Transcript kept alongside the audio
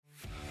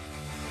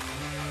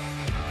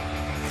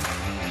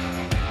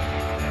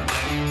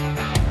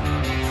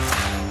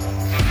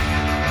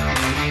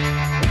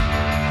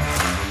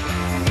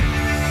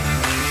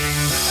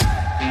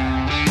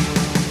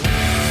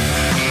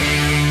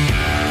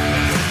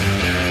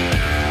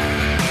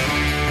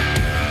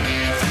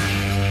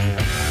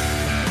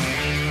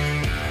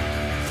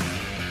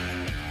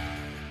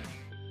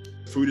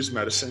is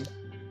medicine.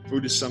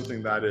 Food is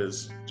something that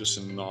is just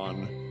a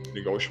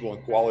non-negotiable,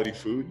 and quality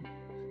food.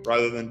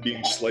 Rather than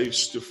being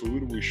slaves to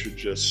food, we should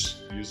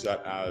just use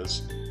that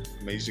as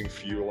amazing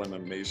fuel and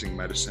amazing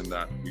medicine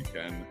that we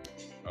can,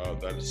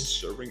 that is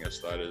serving us,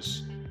 that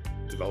is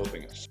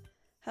developing us.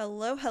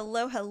 Hello,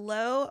 hello,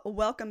 hello.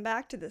 Welcome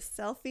back to the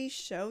Selfie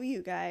Show,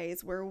 you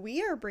guys, where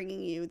we are bringing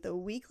you the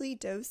weekly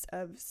dose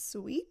of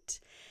sweet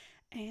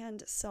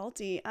and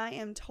salty. I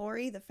am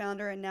Tori, the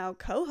founder and now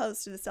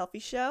co-host of the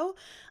Selfie Show.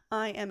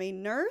 I am a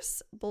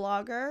nurse,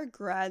 blogger,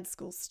 grad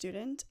school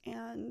student,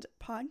 and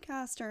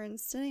podcaster, and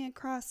sitting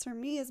across from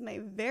me is my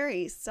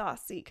very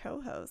saucy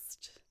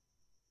co-host.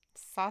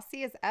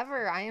 Saucy as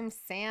ever. I am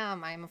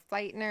Sam. I am a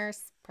flight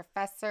nurse,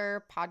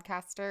 professor,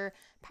 podcaster,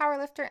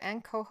 powerlifter,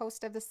 and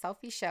co-host of the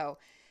Selfie Show.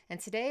 And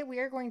today we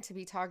are going to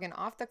be talking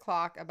off the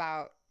clock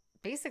about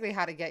basically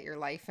how to get your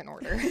life in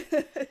order.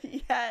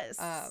 Yes.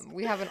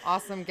 We have an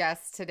awesome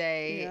guest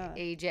today,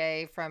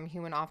 AJ from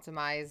Human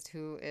Optimized,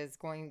 who is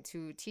going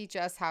to teach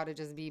us how to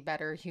just be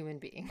better human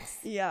beings.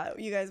 Yeah,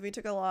 you guys, we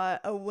took a lot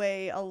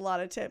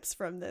of tips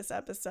from this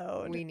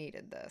episode. We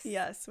needed this.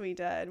 Yes, we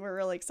did. We're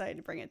really excited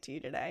to bring it to you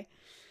today.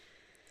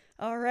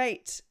 All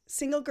right.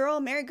 Single girl,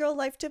 married girl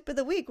life tip of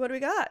the week. What do we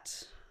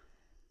got?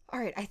 All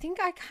right. I think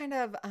I kind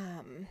of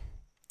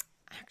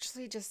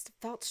actually just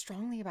felt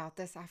strongly about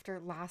this after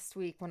last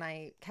week when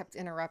I kept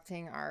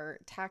interrupting our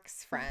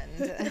tax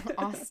friend,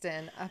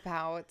 Austin,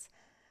 about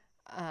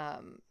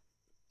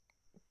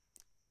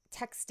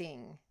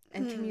texting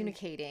and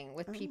communicating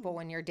with people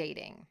when you're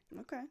dating.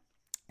 Okay.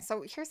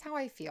 So here's how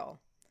I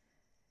feel.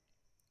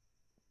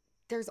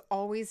 There's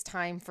always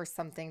time for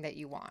something that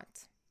you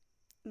want.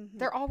 Mm-hmm.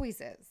 There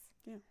always is.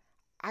 Yeah.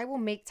 I will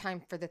make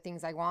time for the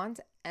things I want,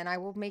 and I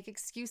will make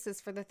excuses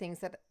for the things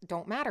that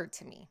don't matter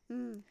to me.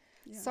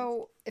 Yeah.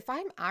 So if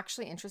I'm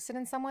actually interested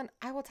in someone,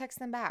 I will text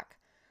them back.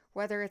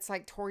 Whether it's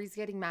like Tori's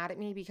getting mad at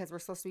me because we're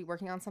supposed to be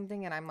working on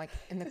something and I'm like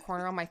in the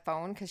corner on my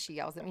phone because she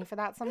yells at me for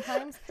that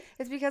sometimes.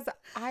 It's because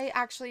I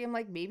actually am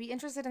like maybe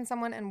interested in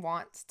someone and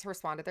want to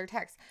respond to their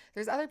text.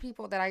 There's other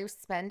people that I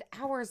spend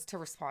hours to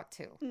respond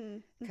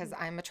to because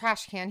I'm a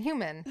trash can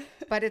human.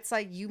 But it's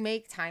like you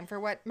make time for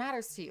what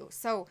matters to you.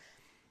 So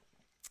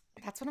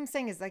that's what I'm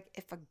saying is like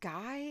if a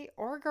guy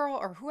or a girl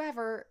or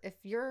whoever, if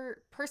your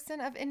person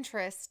of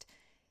interest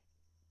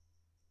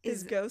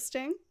is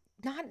ghosting?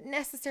 Not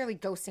necessarily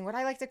ghosting. What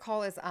I like to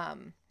call is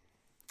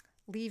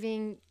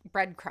leaving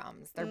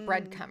breadcrumbs. They're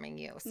breadcrumbing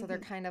you. So they're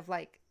kind of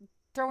like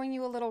throwing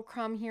you a little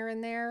crumb here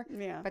and there,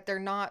 but they're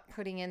not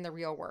putting in the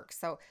real work.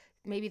 So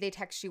maybe they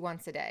text you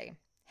once a day.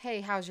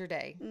 Hey, how's your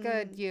day?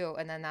 Good, you.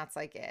 And then that's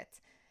like it.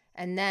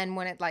 And then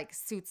when it like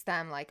suits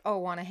them, like, oh,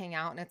 want to hang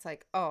out? And it's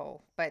like,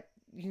 oh, but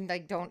you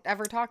like don't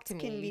ever talk to me.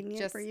 Convenient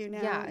just, for you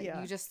now.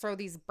 Yeah, you just throw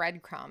these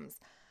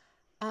breadcrumbs.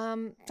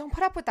 Don't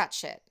put up with that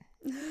shit.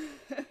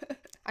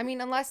 I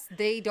mean, unless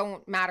they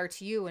don't matter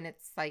to you and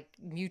it's like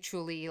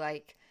mutually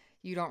like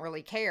you don't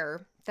really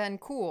care, then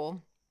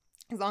cool,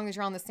 as long as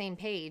you're on the same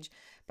page.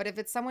 But if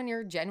it's someone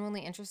you're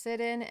genuinely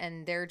interested in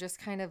and they're just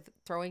kind of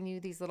throwing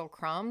you these little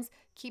crumbs,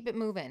 keep it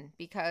moving.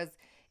 Because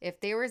if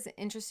they were as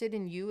interested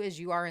in you as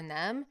you are in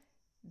them,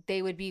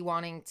 they would be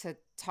wanting to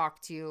talk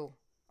to you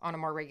on a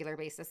more regular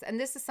basis. And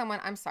this is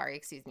someone,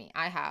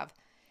 I have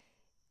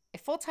a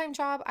full-time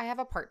job. I have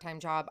a part-time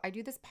job. I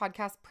do this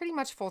podcast pretty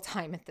much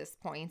full-time at this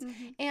point.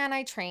 And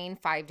I train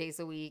 5 days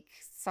a week,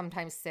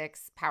 sometimes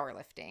 6,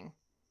 powerlifting.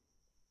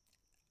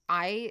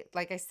 I,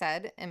 like I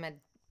said, am a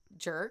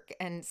jerk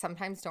and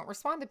sometimes don't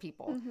respond to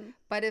people.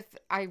 But if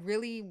I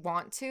really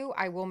want to,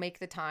 I will make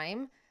the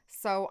time.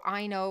 So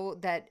I know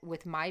that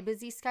with my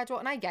busy schedule,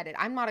 and I get it,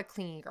 I'm not a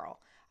clingy girl.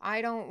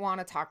 I don't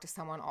want to talk to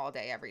someone all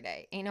day, every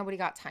day. Ain't nobody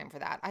got time for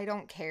that. I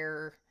don't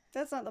care.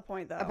 That's not the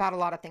point, though. About a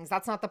lot of things.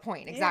 That's not the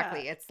point.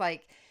 Exactly. Yeah. It's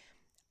like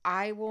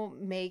I will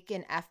make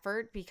an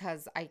effort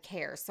because I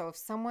care. So if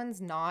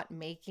someone's not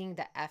making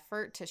the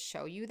effort to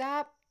show you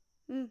that,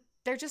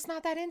 they're just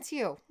not that into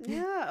you.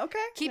 Yeah. Okay.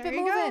 Keep it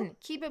moving.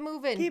 Keep it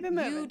moving. Keep it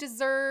moving. You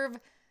deserve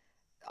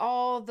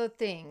all the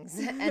things.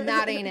 And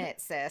that ain't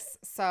it, sis.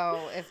 So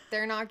if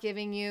they're not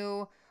giving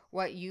you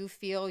what you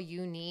feel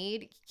you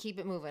need, keep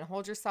it moving.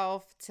 Hold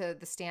yourself to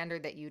the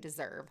standard that you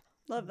deserve.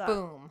 Love that.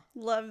 Boom.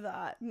 Love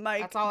that.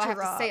 Mic That's all drop.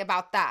 I have to say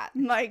about that.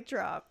 Mic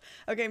drop.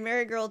 Okay,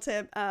 married girl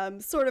tip,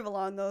 sort of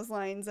along those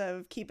lines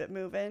of keep it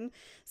moving.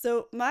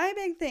 So my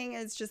big thing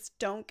is just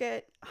don't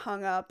get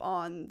hung up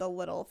on the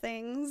little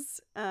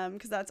things,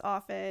 because that's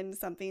often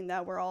something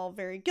that we're all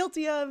very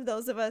guilty of.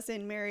 Those of us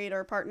in married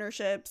or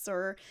partnerships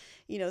or,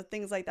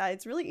 things like that.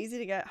 It's really easy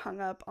to get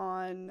hung up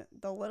on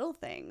the little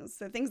things,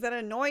 the things that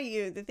annoy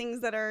you, the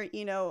things that are,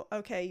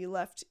 okay, you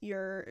left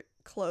your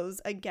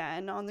clothes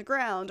again on the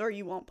ground, or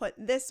you won't put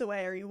this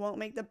away, or you won't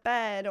make the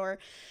bed, or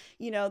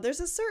there's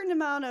a certain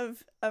amount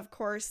of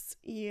course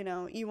you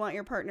want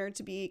your partner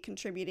to be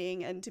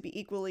contributing and to be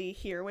equally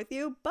here with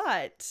you,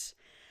 but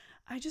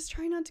I just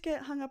try not to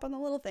get hung up on the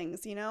little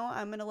things.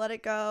 I'm gonna let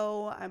it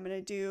go. I'm gonna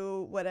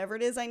do whatever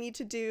it is I need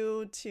to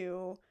do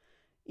to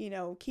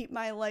keep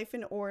my life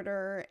in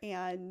order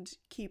and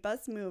keep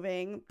us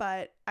moving.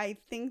 But I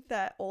think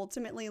that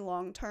ultimately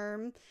long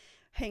term,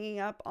 hanging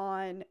up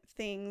on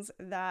things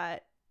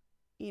that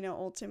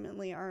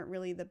ultimately aren't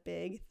really the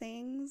big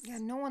things. Yeah,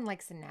 no one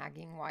likes a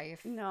nagging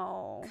wife.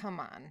 No. Come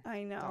on.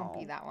 I know. Don't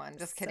be that one.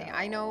 Just kidding.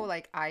 I know,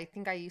 I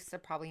think I used to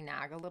probably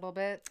nag a little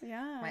bit.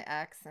 Yeah. My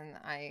ex, and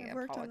I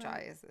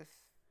apologize if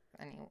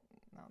any.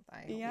 No, I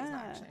hope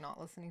he's not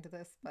listening to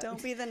this. But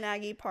don't be the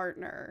naggy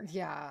partner.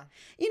 Yeah.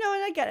 And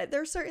I get it.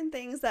 There's certain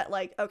things that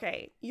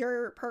okay,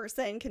 your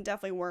person can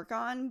definitely work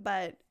on,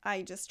 but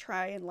I just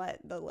try and let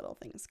the little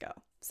things go.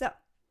 So.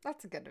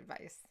 That's good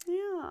advice.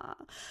 Yeah.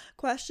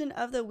 Question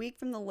of the week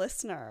from the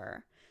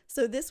listener.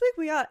 So this week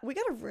we got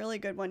a really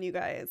good one, you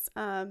guys,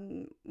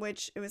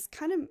 which it was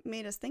kind of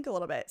made us think a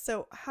little bit.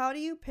 So how do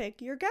you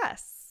pick your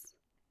guests?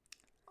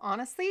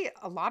 Honestly,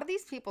 a lot of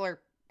these people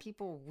are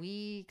people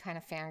we kind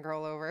of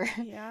fangirl over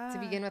to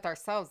begin with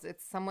ourselves.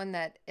 It's someone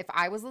that if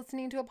I was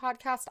listening to a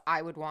podcast,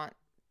 I would want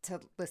to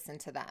listen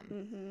to them.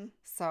 Mm-hmm.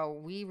 So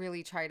we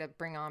really try to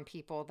bring on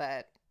people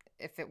that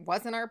if it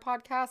wasn't our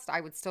podcast,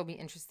 I would still be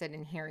interested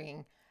in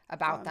hearing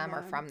about them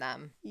or from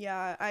them.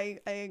 Yeah, I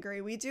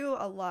agree. We do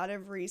a lot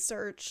of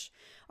research,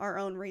 our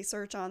own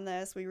research on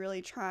this. We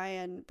really try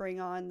and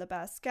bring on the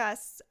best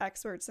guests,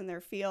 experts in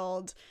their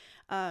field,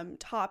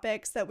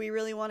 topics that we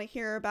really want to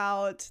hear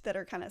about that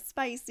are kind of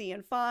spicy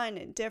and fun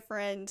and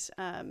different.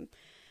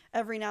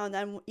 Every now and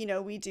then,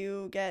 we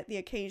do get the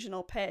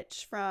occasional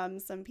pitch from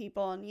some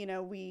people, and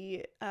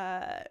we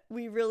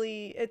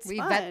really, it's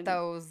fun. Vet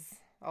those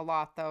a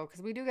lot though,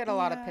 because we do get a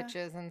lot of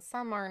pitches, and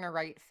some aren't a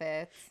right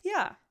fit.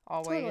 Yeah,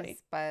 always. Totally.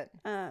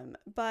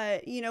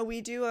 But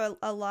we do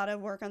a lot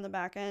of work on the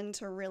back end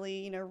to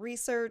really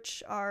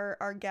research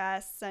our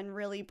guests and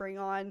really bring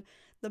on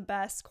the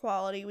best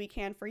quality we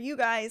can for you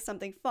guys,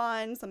 something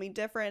fun, something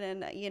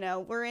different,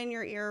 and we're in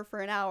your ear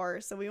for an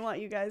hour, so we want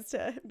you guys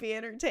to be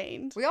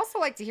entertained. We also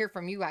like to hear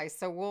from you guys,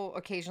 so we'll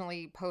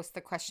occasionally post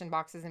the question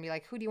boxes and be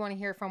like, who do you want to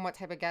hear from? What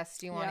type of guests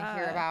do you want to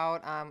hear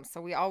about?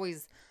 So we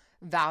always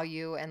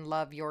value and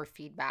love your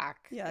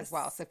feedback as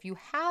well. So if you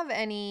have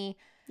any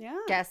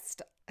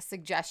guest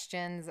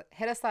suggestions,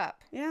 hit us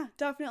up. Yeah,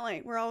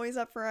 definitely. We're always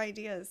up for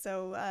ideas,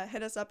 so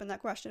hit us up in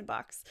that question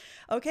box.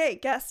 Okay,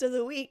 guest of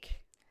the week.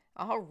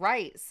 All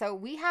right. So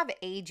we have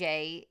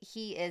AJ.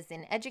 He is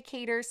an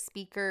educator,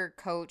 speaker,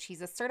 coach.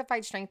 He's a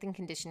certified strength and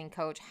conditioning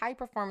coach, high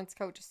performance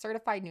coach,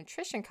 certified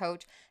nutrition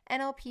coach,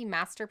 NLP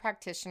master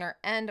practitioner,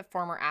 and a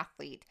former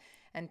athlete.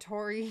 And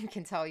Tori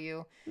can tell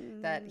you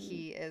that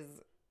he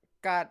is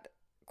got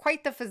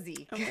quite the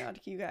physique. Oh my God,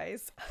 you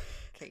guys.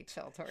 Okay,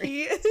 chill, Tori.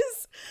 He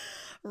is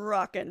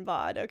rockin'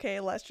 bod. Okay,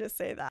 let's just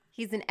say that.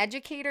 He's an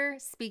educator,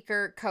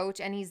 speaker,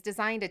 coach, and he's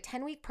designed a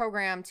 10-week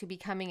program to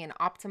becoming an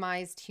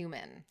optimized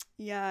human.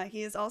 Yeah,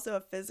 he is also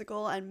a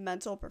physical and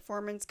mental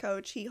performance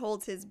coach. He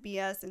holds his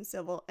BS in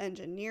civil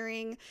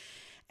engineering.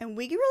 And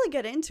we can really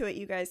get into it,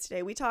 you guys,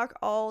 today. We talk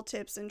all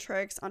tips and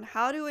tricks on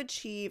how to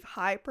achieve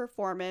high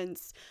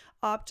performance,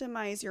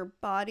 optimize your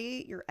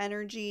body, your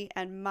energy,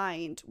 and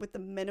mind with the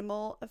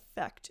minimal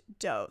effect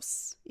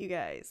dose. You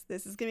guys,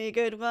 this is going to be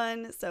a good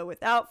one. So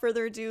without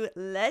further ado,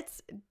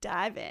 let's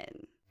dive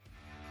in.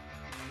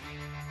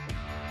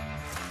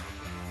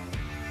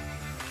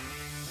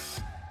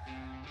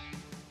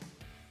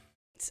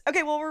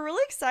 Okay, well, we're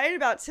really excited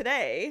about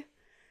today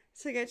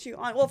to get you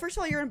on. Well, first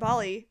of all, you're in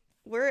Bali.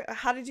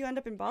 How did you end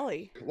up in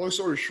Bali? Long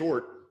story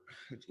short,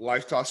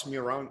 life tossed me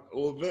around a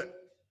little bit,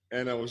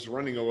 and I was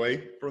running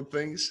away from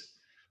things.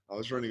 I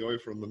was running away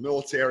from the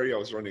military. I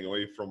was running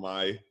away from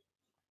my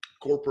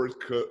corporate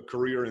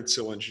career in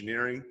civil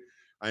engineering.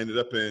 I ended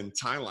up in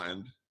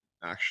Thailand,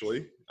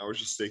 actually. I was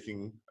just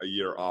taking a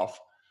year off.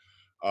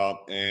 I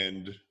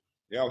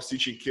was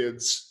teaching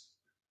kids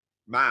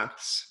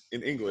maths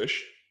in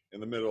English in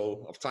the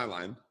middle of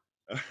Thailand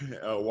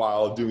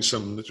while doing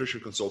some nutrition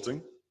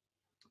consulting.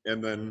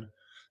 And then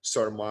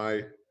started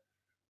my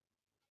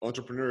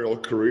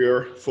entrepreneurial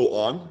career full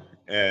on.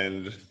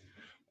 And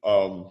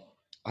I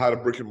had a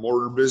brick and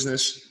mortar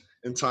business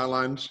in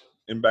Thailand,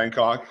 in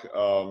Bangkok,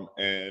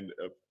 and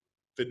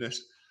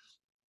fitness.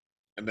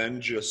 And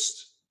then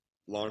just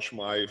launched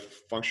my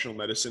functional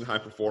medicine high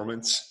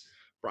performance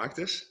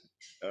practice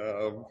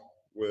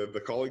with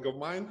a colleague of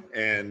mine.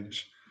 And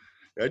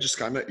I just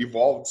kind of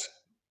evolved.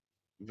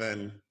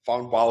 Then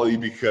found Bali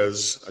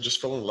because I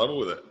just fell in love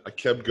with it. I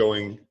kept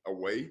going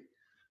away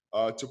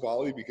to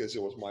Bali because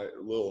it was my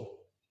little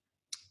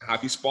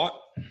happy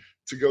spot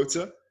to go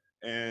to,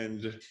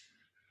 and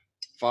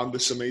found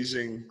this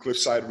amazing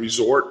cliffside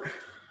resort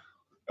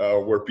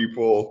where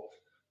people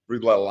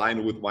really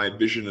aligned with my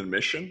vision and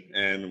mission,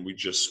 and we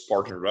just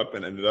partnered up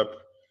and ended up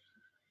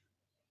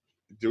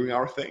doing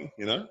our thing,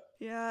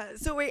 Yeah.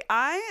 So wait,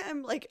 I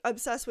am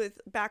obsessed with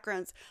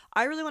backgrounds.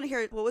 I really want to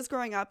hear what was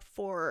growing up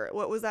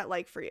what was that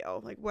like for you?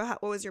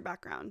 What was your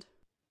background?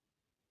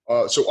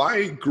 So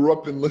I grew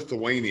up in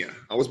Lithuania.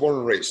 I was born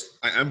and raised.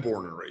 I am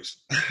born and raised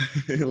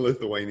in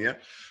Lithuania.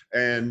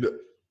 And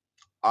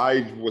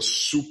I was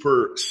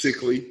super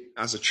sickly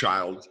as a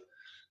child.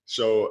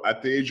 So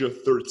at the age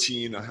of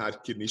 13, I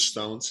had kidney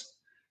stones,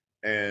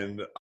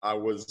 and I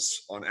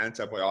was on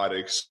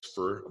antibiotics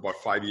for about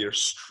 5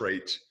 years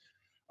straight.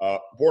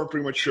 Born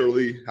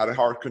prematurely, had a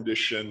heart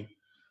condition,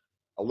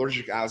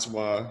 allergic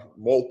asthma,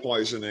 mold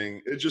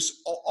poisoning. It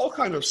just all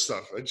kind of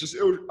stuff. I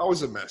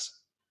was a mess.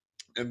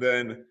 And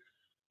then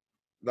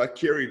that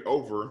carried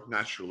over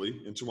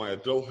naturally into my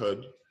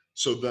adulthood.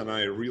 So then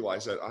I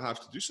realized that I have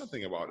to do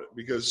something about it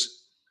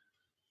because,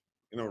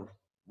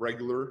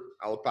 regular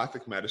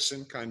allopathic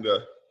medicine kind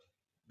of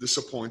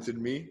disappointed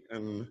me.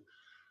 And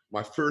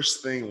my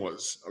first thing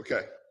was,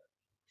 okay,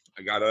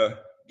 I gotta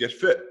get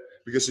fit,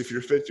 because if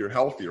you're fit, you're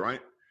healthy,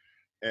 right?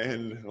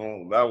 And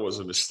that was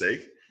a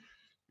mistake,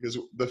 because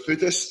the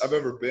fittest I've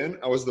ever been,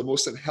 I was the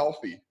most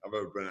unhealthy I've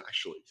ever been,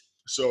 actually.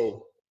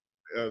 So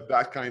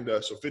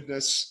so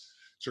fitness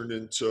turned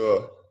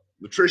into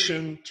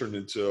nutrition, turned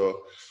into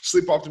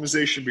sleep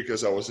optimization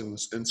because I was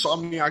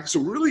insomniac. So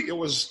really, it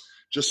was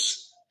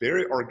just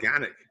very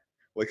organic.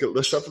 Like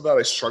the stuff that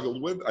I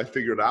struggled with, I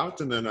figured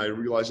out, and then I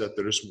realized that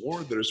there's more,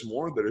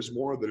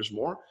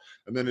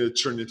 and then it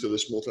turned into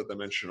this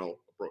multidimensional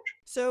approach.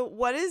 So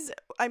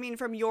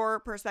from your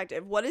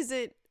perspective, what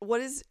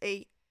is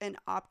an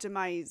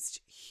optimized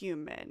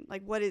human?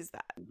 Like, what is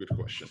that? Good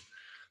question.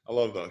 I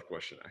love that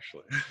question,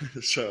 actually.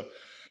 So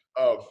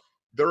uh,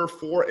 there are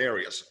 4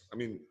 areas.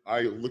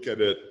 I look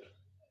at it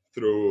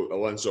through a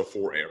lens of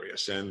 4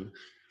 areas, and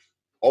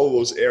all of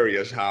those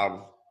areas have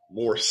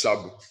more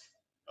sub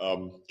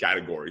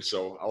categories.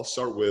 So I'll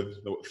start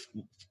with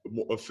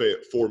the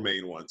 4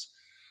 main ones.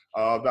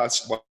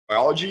 That's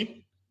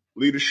biology,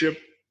 leadership,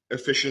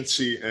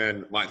 efficiency,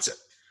 and mindset.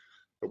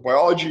 So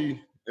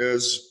biology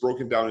is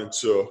broken down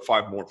into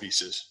 5 more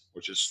pieces,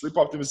 which is sleep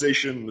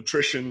optimization,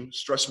 nutrition,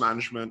 stress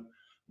management,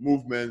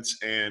 movement,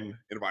 and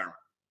environment.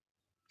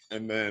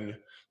 And then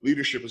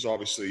leadership is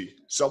obviously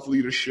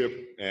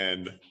self-leadership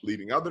and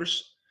leading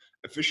others.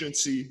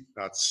 Efficiency,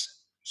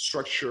 that's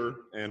structure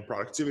and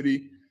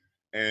productivity.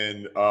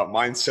 And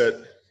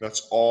mindset,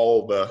 that's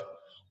all the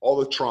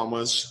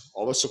traumas,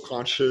 all the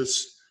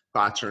subconscious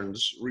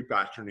patterns,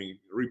 repatterning,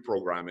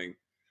 reprogramming.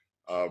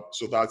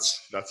 So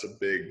that's a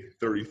big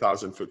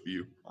 30,000-foot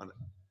view on it.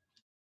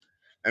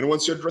 And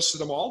once you address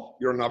them all,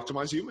 you're an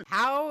optimized human.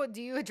 How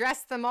do you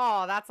address them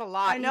all? That's a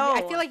lot. I know.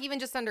 I feel like even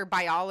just under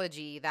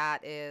biology,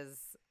 that is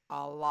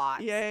a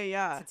lot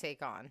to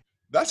take on.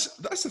 That's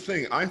the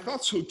thing. I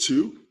thought so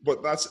too,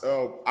 but that's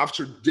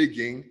after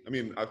digging.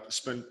 I've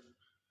spent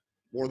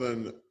more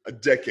than a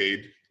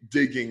decade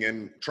digging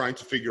and trying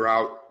to figure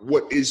out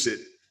what is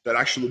it that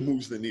actually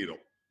moves the needle.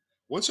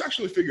 Once you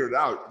actually figure it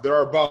out, there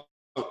are about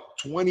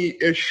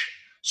 20-ish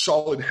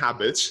solid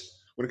habits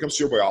when it comes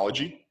to your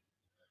biology.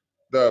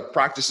 The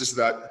practices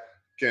that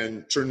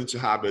can turn into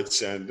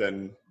habits, and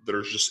then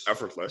they're just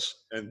effortless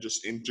and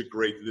just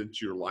integrated into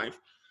your life.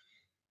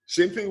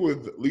 Same thing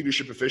with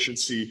leadership,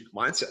 efficiency,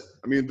 mindset.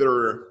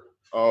 There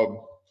are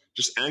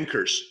just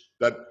anchors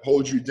that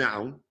hold you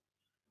down.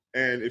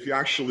 And if you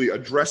actually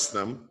address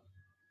them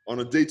on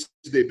a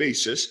day-to-day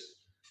basis,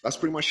 that's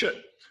pretty much it.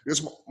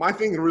 Because my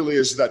thing really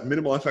is that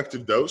minimal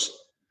effective dose.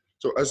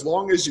 So as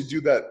long as you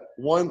do that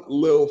one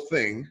little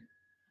thing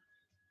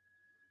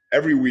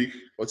every week,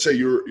 let's say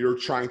you're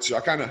trying to,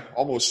 I kind of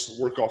almost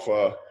work off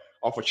a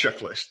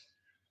checklist.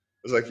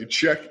 It's like you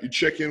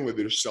check in with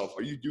yourself.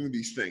 Are you doing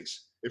these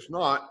things? If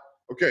not,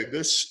 okay,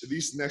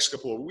 these next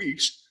couple of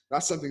weeks,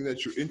 that's something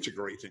that you're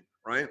integrating,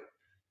 right?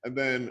 And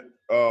then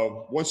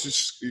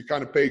once you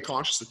kind of pay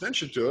conscious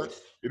attention to it,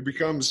 it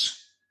becomes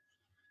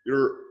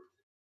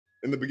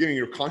in the beginning,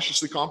 you're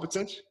consciously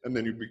competent, and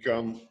then you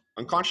become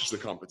unconsciously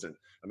competent.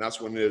 And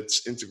that's when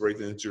it's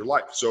integrated into your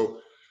life. So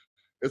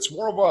it's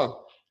more of a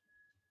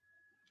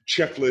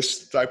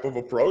checklist type of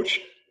approach.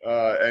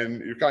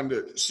 And you're kind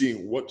of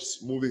seeing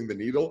what's moving the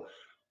needle,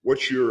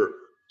 what you're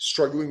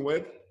struggling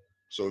with.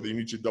 So you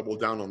need to double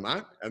down on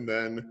that, and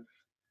then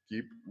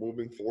keep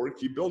moving forward,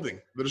 keep building.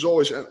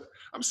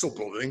 I'm still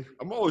building.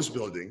 I'm always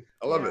building.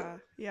 I love it.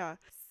 Yeah.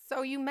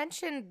 So you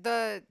mentioned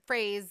the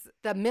phrase,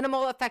 the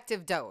minimal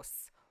effective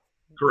dose.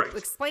 Correct.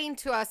 Explain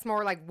to us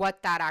more like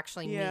what that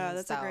actually means. Yeah,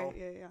 that's a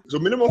great, yeah. So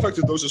minimal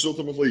effective dose is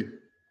ultimately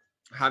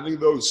having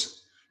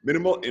those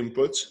minimal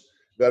inputs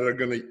that are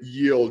going to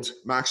yield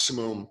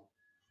maximum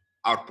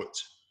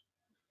output.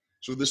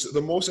 So this is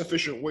the most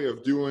efficient way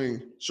of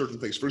doing certain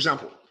things. For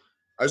example,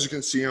 as you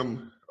can see,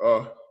 I'm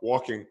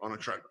walking on a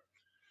treadmill.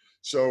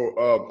 So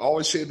I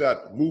always say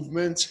that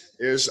movement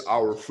is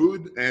our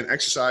food and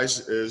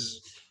exercise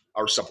is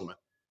our supplement.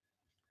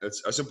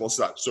 It's as simple as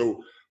that.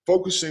 So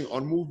focusing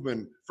on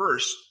movement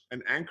first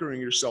and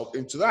anchoring yourself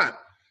into that,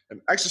 and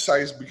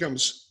exercise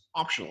becomes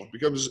optional.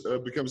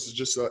 It becomes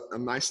just a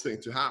nice thing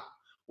to have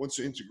once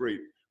you integrate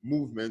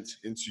movement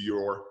into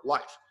your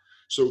life.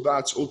 So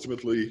that's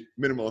ultimately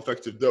minimal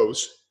effective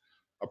dose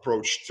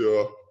approach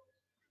to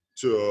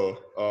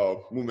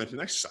movement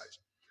and exercise.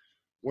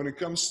 When it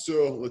comes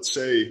to, let's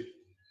say,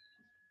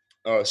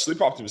 sleep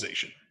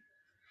optimization,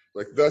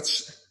 like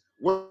that's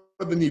what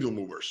are the needle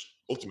movers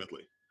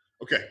ultimately.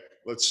 Okay,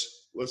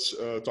 let's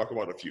talk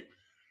about a few.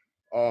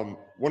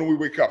 When we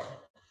wake up,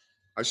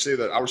 I say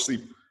that our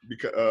sleep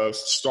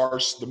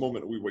starts the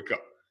moment we wake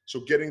up.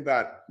 So getting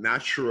that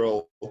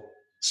natural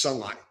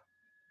sunlight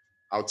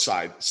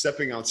outside,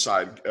 stepping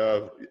outside,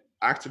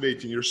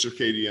 activating your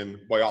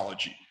circadian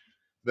biology,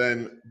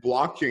 then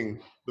blocking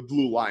the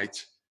blue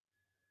light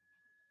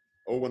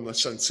or when the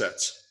sun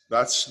sets.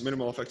 That's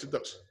minimal effective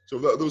dose. So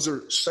those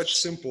are such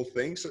simple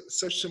things,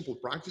 such simple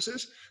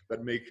practices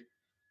that make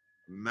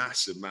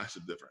massive,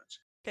 massive difference.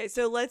 Okay,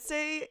 so let's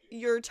say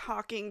you're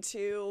talking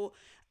to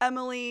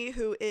Emily,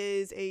 who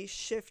is a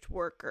shift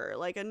worker,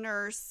 like a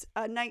nurse,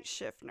 a night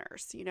shift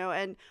nurse,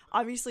 and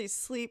obviously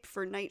sleep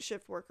for night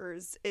shift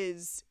workers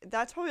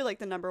that's probably like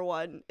the number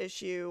one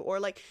issue, or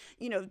like,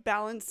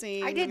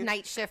 balancing. I did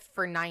night shift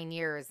for 9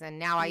 years, and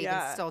now I even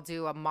Yeah. still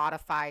do a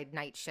modified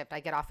night shift.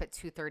 I get off at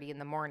 2:30 in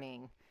the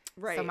morning.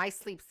 Right. So my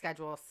sleep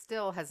schedule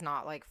still has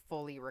not like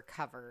fully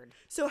recovered.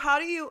 So how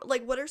do you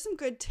what are some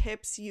good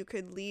tips you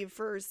could leave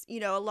for,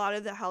 a lot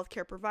of the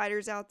healthcare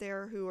providers out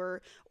there who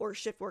are, or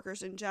shift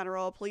workers in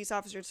general, police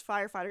officers,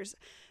 firefighters,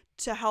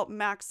 to help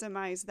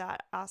maximize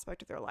that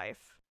aspect of their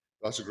life?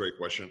 That's a great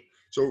question.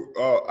 So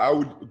I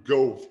would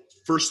go,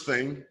 first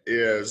thing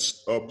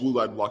is blue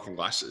light blocking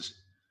glasses,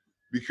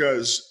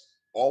 because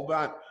all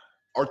that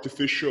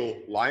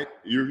artificial light,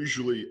 you're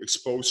usually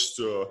exposed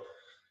to,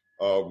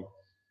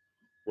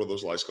 what are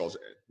those lights called?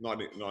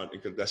 Not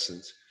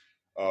incandescent.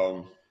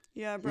 Um,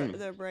 Yeah,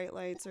 the bright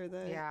lights, or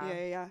the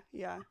yeah.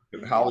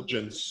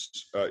 halogens.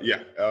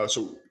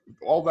 So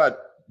all that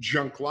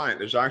junk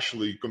light is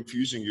actually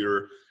confusing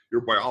your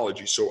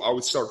biology. So I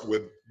would start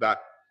with that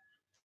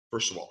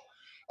first of all.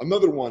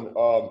 Another one,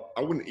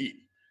 I wouldn't eat.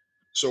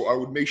 So I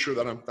would make sure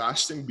that I'm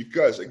fasting,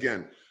 because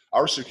again,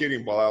 our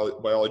circadian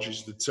biology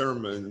is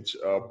determined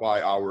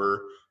by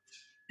our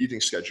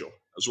eating schedule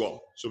as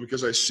well. So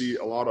because I see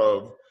a lot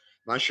of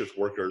night shift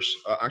workers,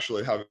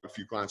 actually I have a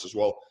few clients as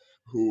well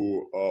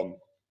who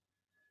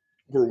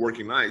are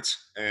working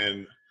nights,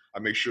 and I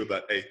make sure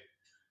that, hey,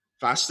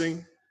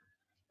 fasting,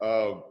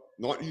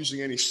 not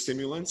using any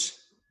stimulants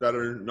that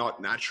are not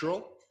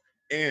natural,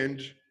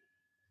 and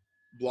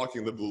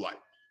blocking the blue light.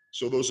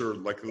 So those are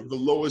like the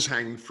lowest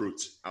hanging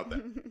fruits out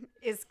there.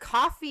 Is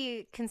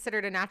coffee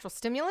considered a natural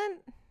stimulant?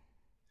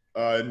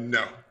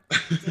 No.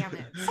 Damn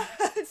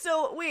it.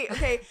 So wait,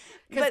 okay,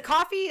 Because but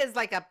coffee is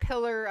like a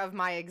pillar of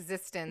my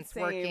existence.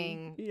 Same.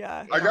 Working.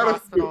 Yeah. in I a got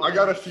hospital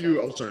a and few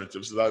shit.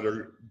 alternatives that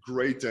are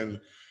great and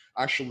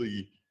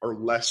actually are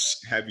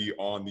less heavy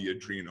on the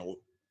adrenal.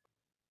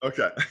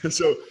 Okay,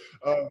 so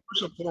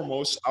first and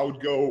foremost, I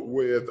would go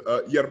with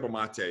yerba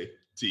mate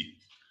tea.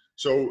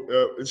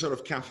 So instead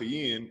of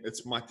caffeine,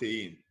 it's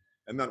matein,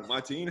 and that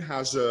matein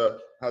has a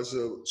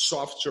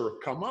softer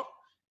come up,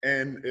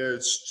 and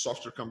it's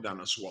softer come down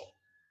as well.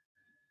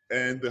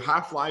 And the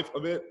half life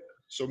of it,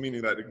 so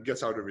meaning that it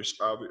gets out of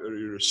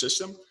your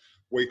system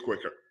way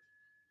quicker.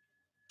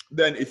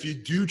 Then, if you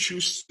do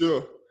choose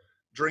to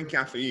drink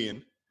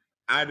caffeine,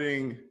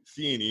 adding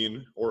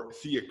theanine or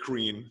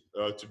theacrine,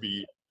 to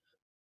be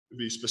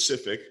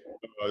specific,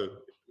 uh,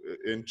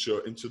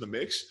 into the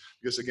mix,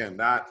 because again,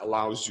 that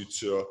allows you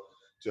to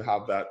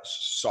have that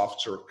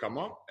softer come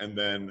up and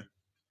then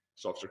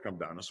softer come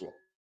down as well.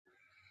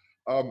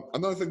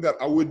 Another thing that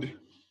I would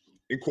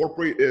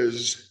incorporate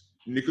is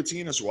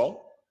nicotine as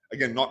well.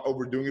 Again, not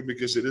overdoing it,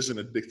 because it is an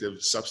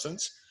addictive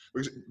substance.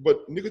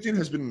 But nicotine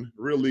has been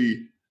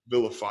really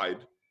vilified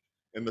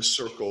in the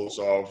circles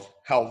of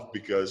health,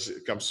 because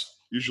it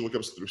usually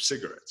comes through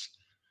cigarettes.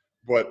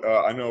 But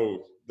I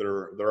know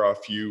there are a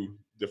few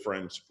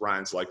different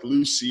brands like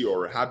Lucy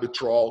or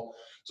Habitrol.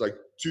 It's like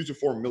 2 to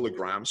 4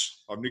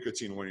 milligrams of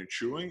nicotine when you're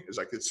chewing.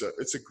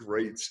 It's a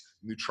great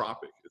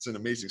nootropic. It's an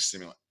amazing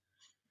stimulant.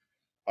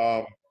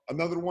 Um,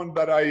 Another one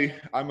that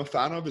I'm a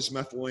fan of is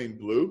methylene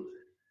blue.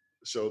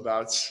 So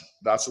that's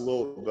a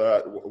little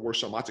that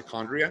works on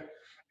mitochondria,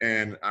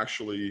 and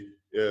actually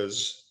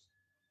is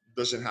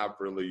doesn't have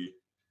really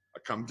a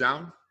come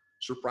down.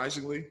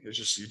 Surprisingly, it's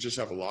just you just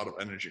have a lot of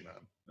energy,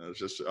 man. It's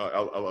just I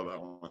love that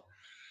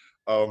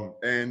one.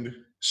 And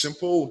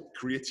simple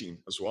creatine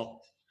as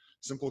well.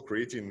 Simple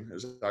creatine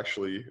is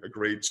actually a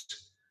great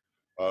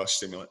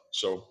stimulant.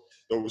 So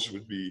those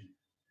would be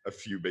a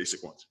few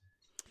basic ones.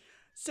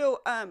 So,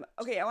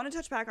 okay, I want to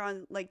touch back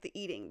on like the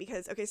eating,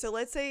 because, okay, so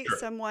let's say Sure.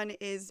 someone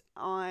is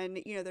on,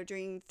 they're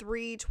doing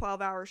 3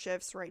 12-hour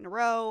shifts right in a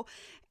row.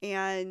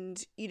 And,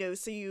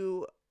 so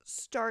you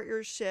start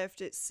your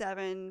shift at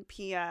 7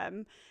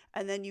 p.m.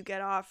 and then you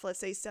get off, let's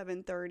say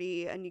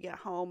 7:30, and you get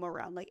home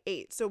around like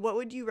 8. So what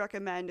would you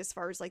recommend as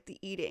far as like the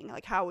eating?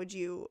 Like, how would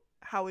you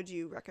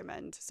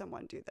recommend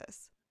someone do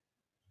this?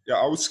 Yeah,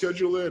 I would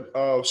schedule it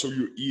so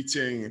you're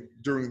eating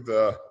during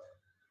the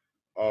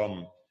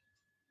um,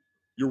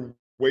 your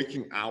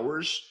waking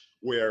hours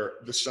where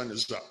the sun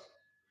is up.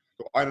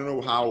 So I don't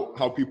know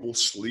how people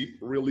sleep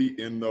really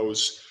in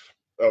those.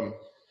 Um,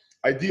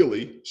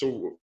 Ideally,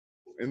 so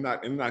in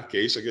that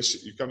case, I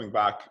guess you're coming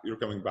back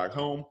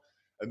home,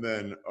 and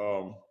then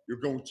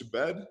you're going to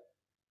bed.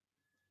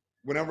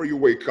 Whenever you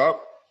wake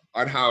up,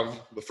 I'd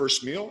have the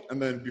first meal,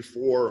 and then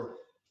before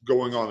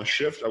going on a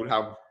shift, I would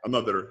have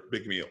another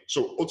big meal.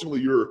 So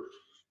ultimately, you're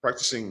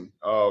practicing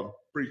a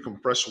pretty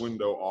compressed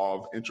window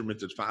of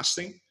intermittent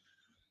fasting.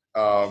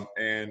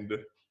 And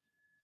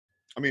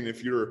I mean,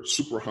 if you're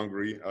super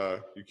hungry,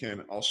 you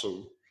can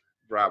also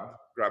grab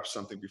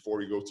something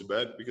before you go to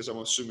bed, because I'm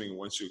assuming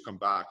once you come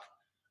back,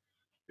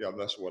 yeah,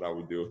 that's what I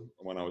would do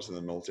when I was in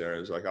the military.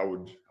 It's like I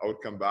would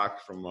come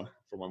back from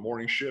my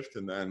morning shift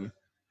and then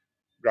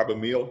grab a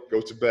meal,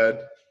 go to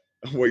bed,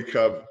 wake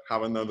up,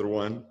 have another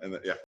one, and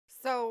then, yeah.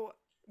 So,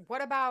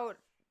 what about,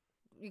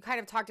 you kind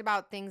of talked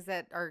about things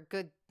that are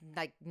good,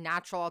 like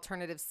natural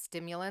alternative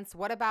stimulants.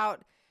 What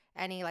about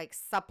any like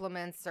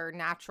supplements or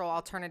natural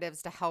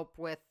alternatives to help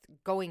with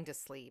going to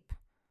sleep?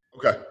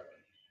 Okay.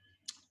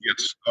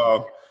 Yes.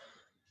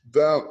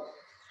 The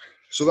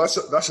So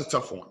that's a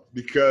tough one,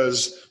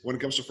 because when it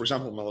comes to, for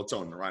example,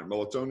 melatonin, right?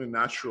 Melatonin,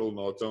 natural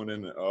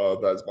melatonin,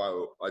 that's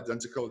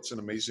bioidentical. It's an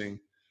amazing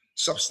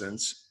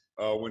substance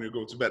when you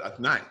go to bed at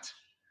night.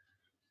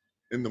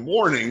 In the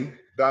morning,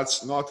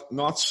 that's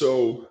not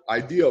so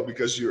ideal,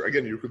 because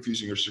you're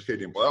confusing your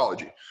circadian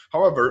biology.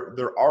 However,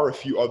 there are a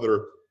few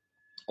other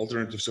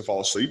alternatives to fall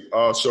asleep.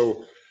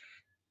 So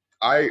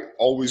I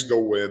always go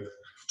with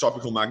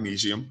topical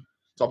magnesium.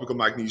 Topical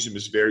magnesium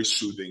is very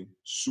soothing,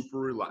 super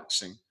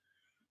relaxing.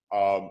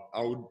 I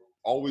would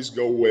always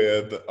go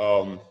with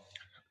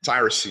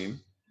tyrosine,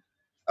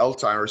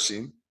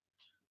 L-tyrosine,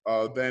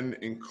 then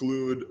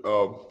include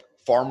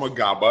pharma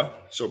GABA,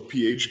 so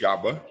pH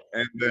GABA,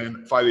 and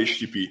then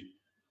 5-HTP,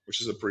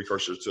 which is a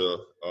precursor to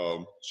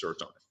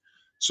serotonin.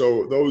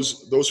 So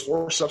those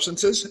four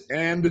substances,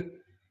 and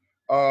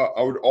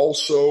I would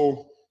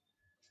also,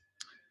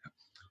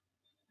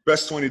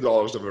 best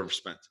 $20 I've ever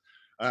spent,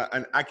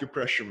 an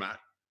acupressure mat.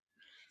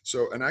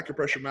 So an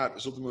acupressure mat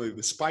is ultimately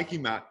the spiky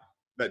mat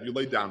that you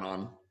lay down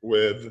on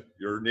with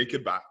your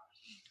naked back,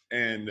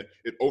 and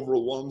it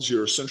overwhelms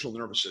your central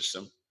nervous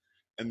system,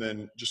 and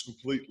then just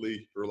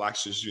completely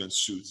relaxes you and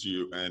soothes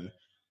you. And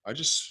I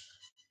just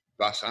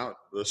pass out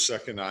the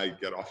second I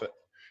get off it.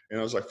 And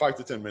I was like 5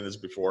 to 10 minutes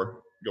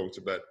before going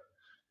to bed,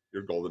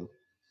 you're golden.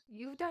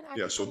 You've done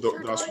Yeah, so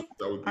acupuncture, that's Tori?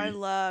 that would be. I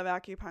love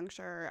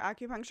acupuncture.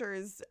 Acupuncture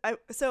is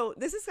so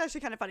this is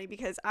actually kind of funny,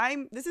 because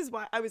this is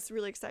why I was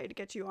really excited to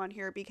get you on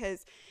here,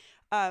 because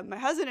my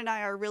husband and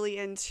I are really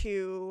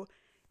into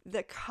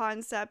the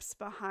concepts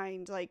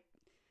behind, like,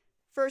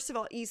 first of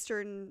all,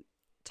 Eastern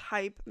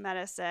type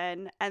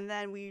medicine, and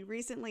then we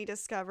recently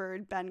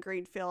discovered Ben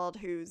Greenfield,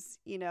 who's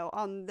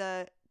on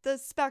the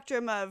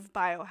spectrum of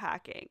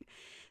biohacking.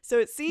 So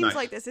it seems Nice.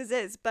 like this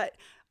is, but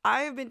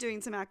I have been doing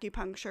some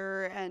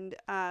acupuncture, and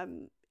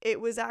it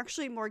was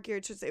actually more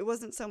geared to, it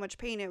wasn't so much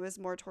pain, it was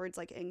more towards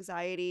like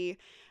anxiety.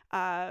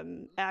 I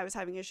was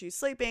having issues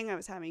sleeping, I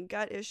was having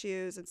gut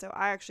issues, and so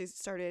I actually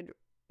started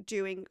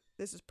doing,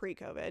 this is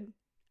pre-COVID,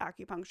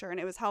 acupuncture, and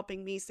it was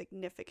helping me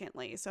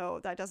significantly.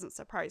 So that doesn't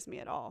surprise me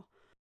at all.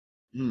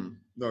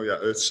 No, yeah,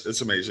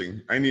 it's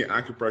amazing. Any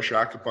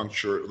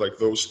acupuncture, like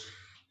those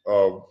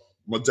uh,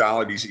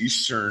 modalities,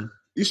 Eastern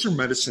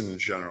medicine in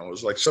general,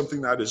 is like something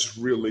that is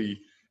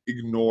really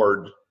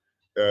ignored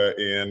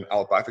in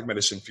allopathic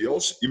medicine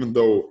fields, even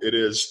though it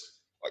is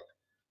like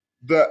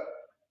the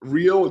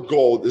real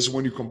gold is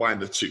when you combine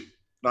the two.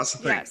 That's the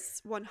thing.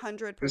 Yes,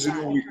 100%. Because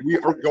we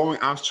are going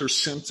after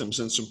symptoms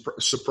and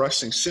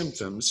suppressing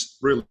symptoms,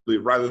 really,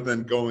 rather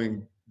than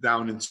going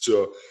down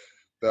into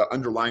the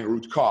underlying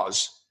root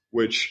cause,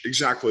 which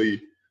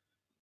exactly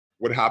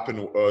what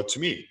happened to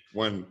me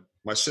when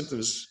my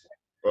symptoms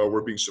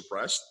were being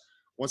suppressed.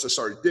 Once I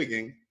started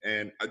digging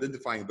and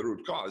identifying the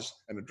root cause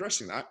and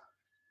addressing that,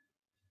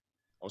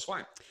 I was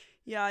fine.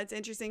 Yeah, it's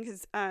interesting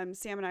because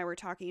Sam and I were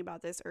talking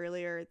about this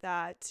earlier,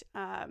 that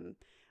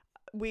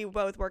we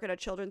both work at a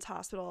children's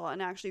hospital,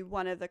 and actually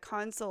one of the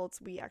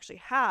consults we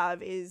actually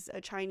have is a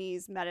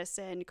Chinese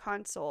medicine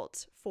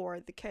consult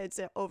for the kids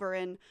over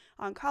in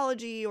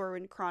oncology or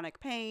in chronic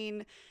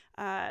pain.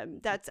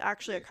 That's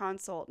actually a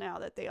consult now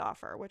that they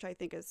offer, which I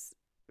think is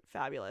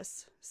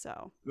fabulous.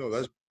 So no,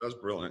 that's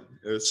brilliant.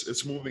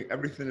 It's moving.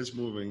 Everything is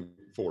moving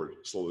forward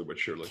slowly but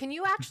surely. Can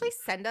you actually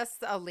send us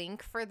a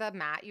link for the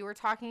mat you were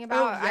talking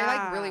about? Oh, yeah. I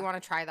like really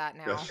want to try that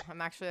now. Yes,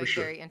 I'm actually like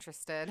sure. very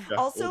interested. Yeah,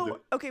 also, we'll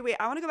okay, wait,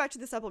 I want to go back to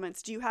the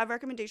supplements. Do you have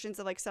recommendations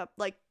of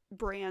like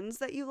brands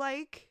that you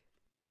like?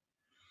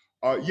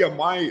 Yeah,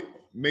 my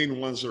main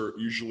ones are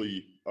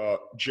usually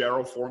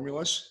Jarrow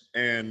formulas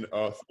and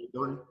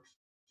Thorn.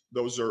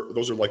 Those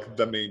are like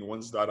the main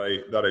ones that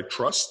I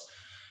trust.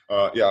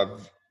 Yeah,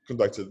 I've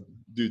conducted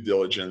due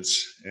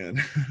diligence and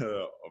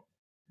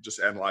just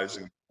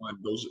analyzing.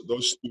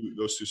 Those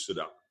two stood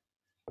out.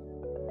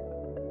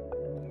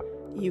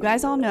 You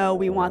guys all know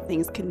we want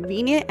things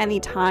convenient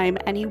anytime,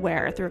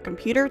 anywhere, through a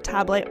computer,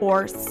 tablet,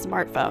 or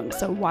smartphone.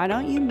 So why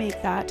don't you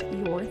make that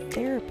your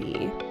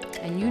therapy?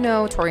 And you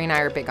know, Tori and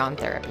I are big on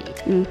therapy.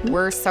 Mm-hmm.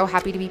 We're so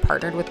happy to be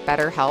partnered with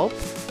BetterHelp.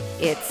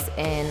 It's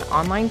an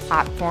online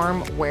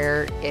platform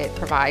where it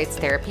provides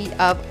therapy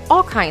of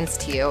all kinds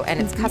to you, and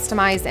it's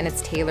customized and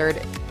it's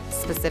tailored,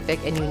 specific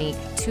and unique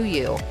to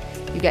you.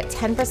 You get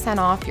 10%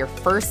 off your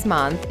first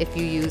month if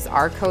you use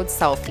our code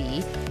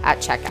SELFIE at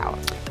checkout.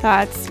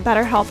 That's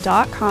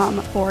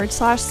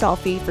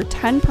betterhelp.com/selfie for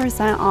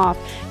 10% off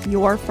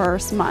your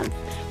first month.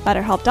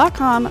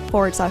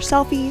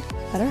 betterhelp.com/selfie.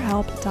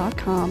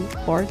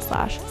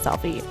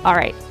 betterhelp.com/selfie. All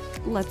right,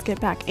 let's get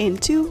back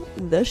into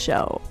the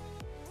show.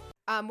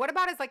 What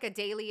about as like a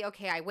daily,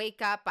 okay, I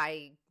wake up,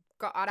 I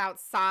got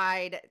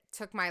outside,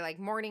 took my like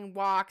morning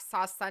walk,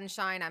 saw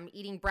sunshine, I'm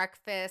eating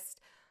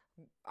breakfast.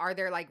 Are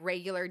there like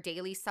regular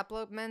daily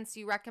supplements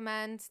you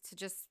recommend to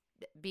just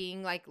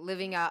being like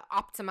living a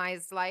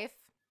optimized life?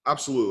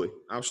 Absolutely.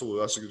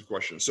 That's a good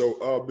question.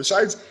 So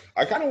besides,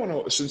 I kind of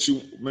want to, since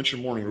you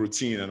mentioned morning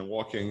routine and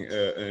walking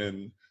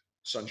in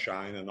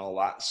sunshine and all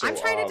that. So I'm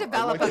trying to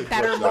develop I'd like a to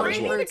better address that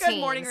morning as well. routine.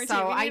 Good morning routine.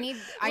 So I need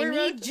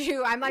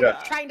you. I'm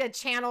like trying to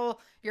channel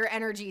your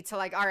energy to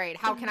like, all right,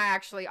 how can I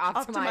actually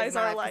optimize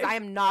my life? Because I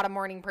am not a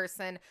morning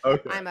person.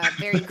 Okay. I'm a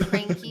very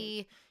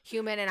cranky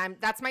human, and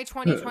that's my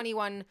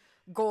 2021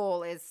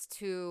 goal is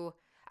to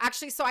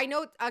actually. So I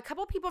know a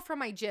couple people from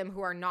my gym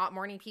who are not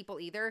morning people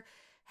either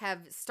have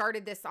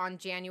started this on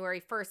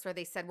January 1st, where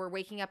they said we're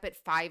waking up at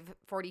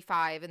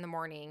 5:45 in the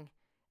morning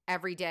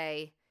every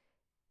day.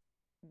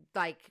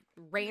 Like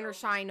rain or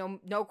shine,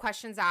 no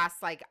questions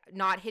asked, like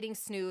not hitting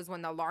snooze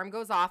when the alarm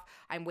goes off.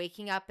 I'm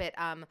waking up at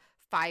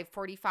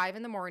 5:45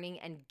 in the morning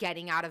and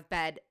getting out of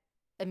bed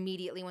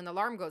immediately when the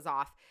alarm goes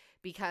off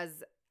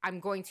because I'm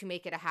going to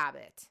make it a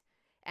habit.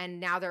 And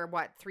now they're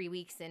 3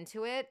 weeks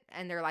into it,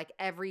 and they're like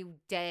every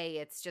day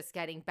it's just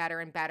getting better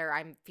and better.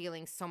 I'm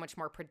feeling so much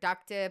more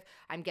productive.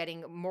 I'm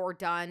getting more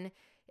done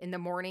in the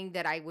morning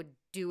that I would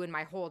do in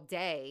my whole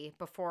day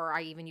before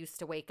I even used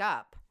to wake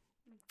up.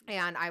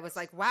 And I was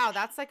like, wow,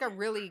 that's like a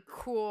really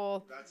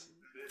cool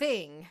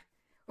thing,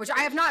 which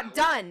I have not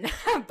done.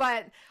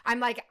 But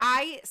I'm like,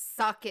 I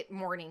suck at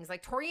mornings.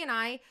 Like Tori and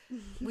I,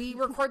 we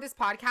record this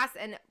podcast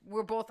and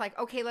we're both like,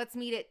 okay, let's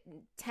meet at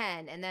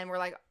 10. And then we're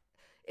like,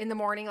 in the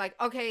morning,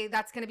 like, okay,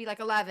 that's going to be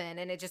like 11.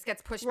 And it just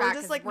gets pushed back. We're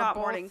just like not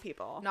morning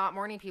people. Not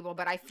morning people.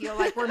 But I feel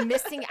like we're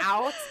missing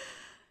out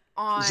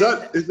on Is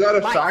that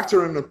a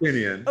factor in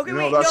opinion? Okay,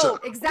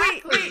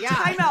 exactly. Wait,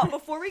 time out.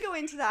 Before we go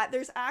into that,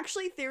 there's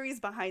actually theories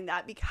behind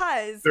that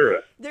because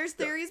there's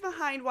theories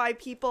behind why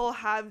people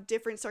have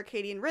different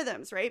circadian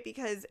rhythms, right?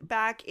 Because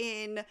back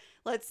in,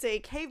 let's say,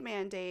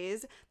 caveman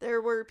days,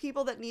 there were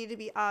people that needed to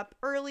be up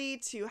early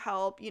to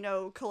help,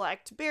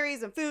 collect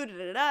berries and food,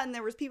 and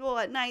there was people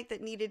at night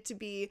that needed to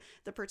be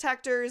the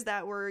protectors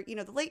that were,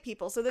 the late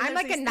people. So then I'm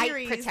like a theories.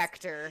 night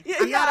protector.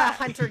 I'm not a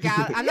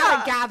hunter-gatherer. I'm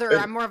not a gatherer.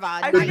 I'm more of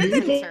a night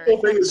hunter.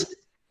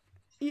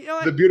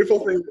 The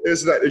beautiful thing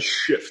is that it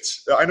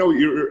shifts. I know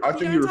I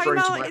think you're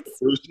referring to my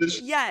Bruce's.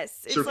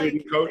 Yes, it's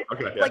circadian code.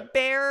 Okay, yeah. Like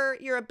bear.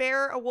 You're a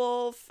bear, a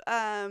wolf,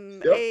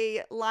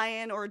 a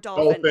lion, or a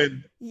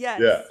dolphin.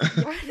 Yes. Yeah.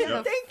 Thank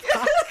you.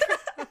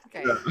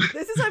 Okay. Yeah.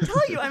 This is. I'm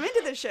telling you, I'm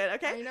into this shit.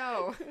 Okay. I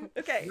know.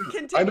 Okay. Yeah.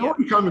 Continue. I know where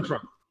you're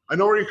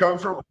coming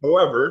from.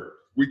 However,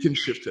 we can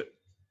shift it.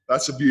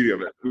 That's the beauty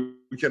of it.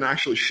 We can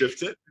actually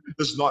shift it. It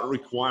does not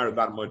require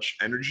that much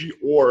energy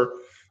or.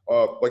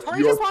 Like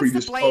Tori just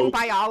wants to blame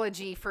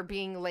biology for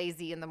being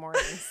lazy in the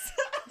mornings.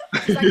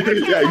 She's like, I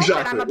can't yeah, help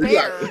exactly. it. I'm a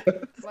bear.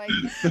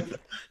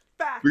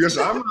 Because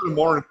I'm not a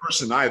morning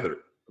person either.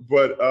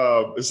 But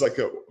it's like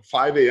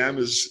 5 a.m.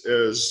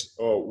 is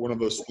one of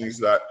those things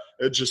that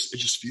it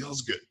just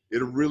feels good.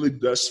 It really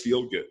does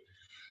feel good.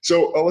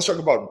 So let's talk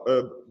about.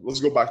 Let's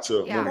go back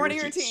to morning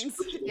routines.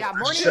 Yeah,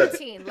 morning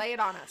routine. Lay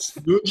it on us.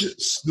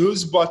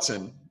 Snooze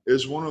button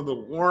is one of the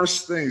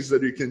worst things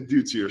that you can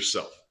do to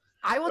yourself.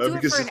 I will do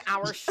it for an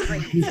hour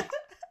straight. I'm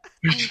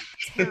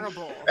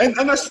terrible. And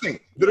that's the thing.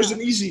 There's an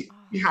easy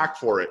hack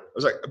for it. I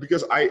was like,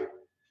 because I'm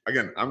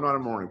not a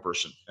morning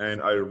person,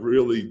 and I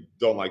really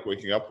don't like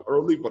waking up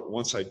early. But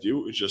once I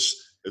do,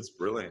 it's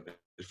brilliant.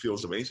 It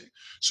feels amazing.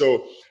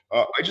 So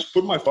I just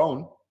put my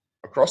phone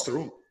across the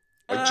room,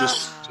 like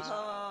just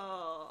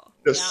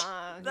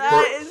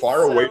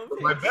far away from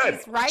my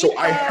bed. Right, so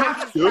I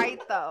have to. Right,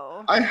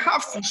 though. I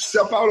have to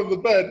step out of the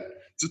bed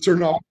to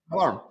turn off the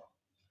alarm.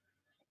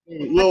 But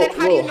then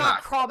how do you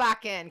not crawl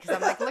back in? Because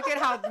I'm like, look at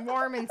how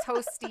warm and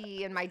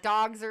toasty, and my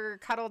dogs are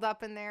cuddled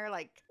up in there.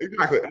 Like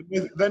exactly.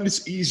 And then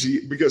it's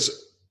easy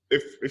because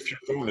if your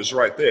phone is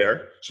right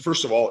there, so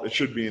first of all, it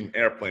should be in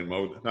airplane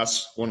mode. And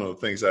that's one of the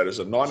things that is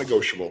a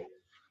non-negotiable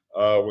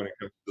when it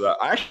comes to that.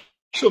 I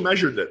actually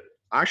measured it.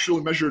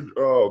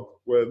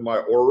 With my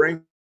Oura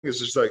ring. It's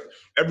just like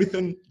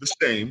everything the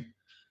same.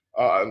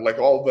 Like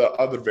all the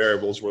other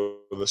variables were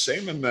the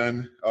same, and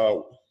then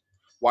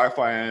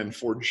Wi-Fi and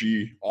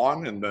 4G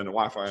on, and then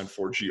Wi-Fi and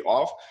 4G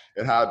off.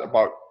 It had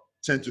about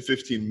 10 to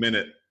 15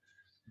 minute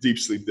deep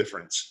sleep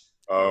difference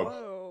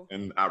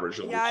in average.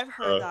 Yeah, I've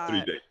heard that.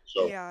 3 days.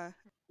 So yeah,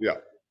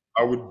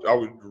 I would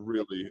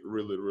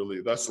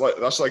really. That's like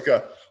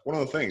one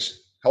of the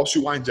things helps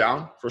you wind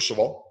down. First of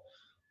all,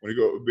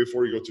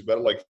 before you go to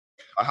bed, like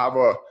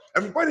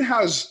everybody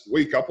has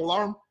wake up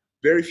alarm.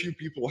 Very few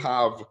people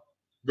have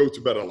go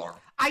to bed alarm.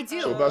 I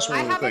do. So that's one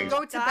I of the have a things.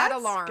 go to bed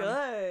alarm.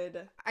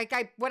 Good.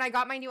 Like when I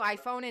got my new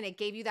iPhone and it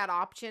gave you that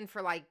option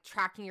for like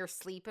tracking your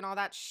sleep and all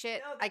that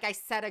shit. No, like I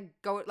set a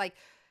go like.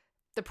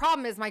 The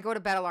problem is my go to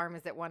bed alarm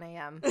is at 1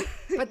 a.m.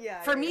 But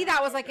for me, yeah.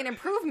 that was like an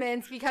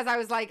improvement because I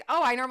was like,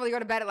 oh, I normally go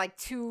to bed at like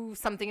 2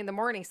 something in the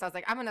morning. So I was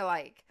like, I'm going to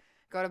like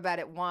go to bed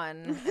at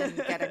 1 and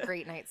get a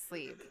great night's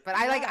sleep. But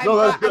I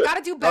got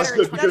to do better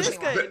in 2021. That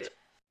is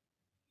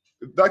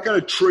good. That kind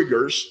of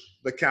triggers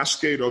the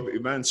cascade of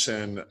events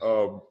and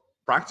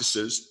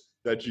practices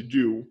that you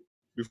do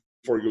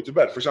before you go to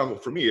bed. For example,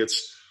 for me,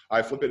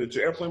 I flip it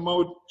into airplane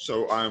mode,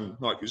 so I'm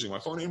not using my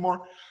phone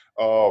anymore.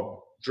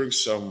 Drink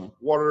some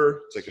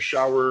water, take a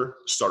shower,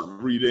 start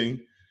reading,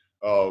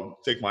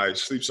 take my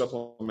sleep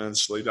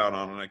supplements, lay down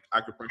on an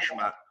acupressure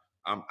mat.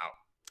 I'm out.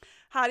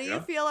 How do you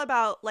feel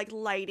about like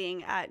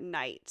lighting at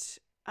night?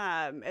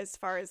 As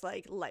far as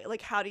like light,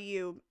 like how do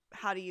you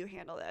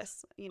handle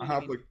this? You know, I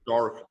have like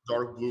dark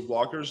blue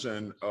blockers,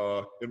 and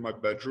in my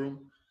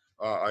bedroom,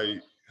 I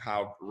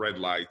have red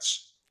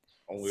lights.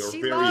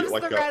 She loves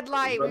the red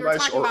light. We were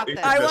talking about this.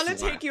 I want to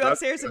take you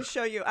upstairs and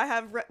show you.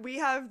 We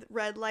have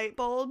red light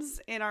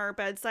bulbs in our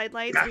bedside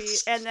lights.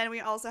 Yes. And then we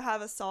also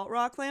have a salt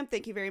rock lamp.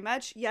 Thank you very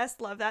much. Yes,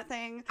 love that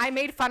thing. I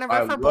made fun of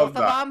her for both of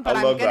them, but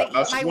I'm going to eat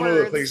That's my one words.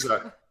 of the things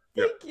that.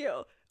 Yeah. Thank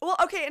you. Well,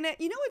 okay, and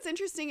you know what's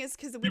interesting is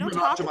because we don't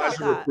talk about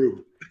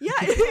that. Yeah.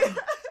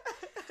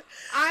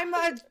 I'm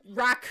a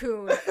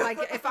raccoon. Like,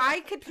 if I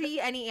could be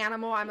any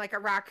animal, I'm like a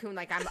raccoon.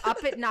 Like, I'm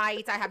up at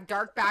night. I have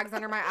dark bags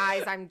under my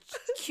eyes. I'm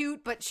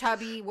cute but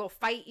chubby. Will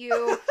fight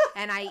you.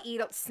 And I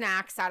eat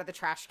snacks out of the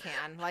trash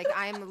can. Like,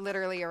 I'm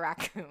literally a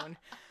raccoon.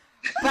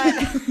 But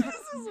This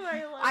is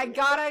why I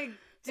gotta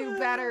do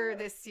better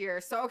this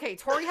year. So, okay,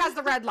 Tori has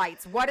the red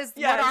lights. What does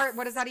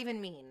that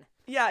even mean?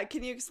 Yeah,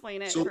 can you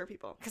explain it for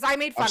people? Because I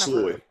made fun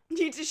of her.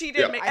 She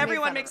did. Yeah.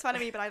 Everyone makes fun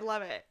of me, but I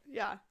love it.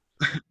 Yeah.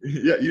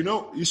 Yeah,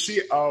 you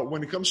see,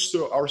 when it comes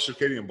to our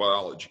circadian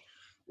biology,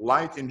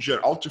 light in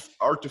general,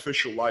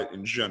 artificial light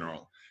in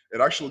general,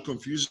 it actually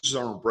confuses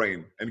our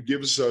brain and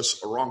gives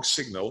us a wrong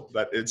signal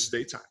that it's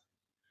daytime.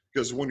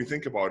 Because when you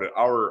think about it,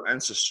 our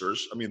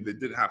ancestors, I mean, they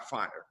did have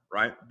fire,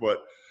 right?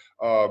 But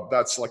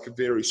that's like a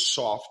very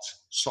soft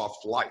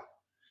light.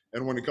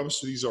 And when it comes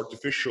to these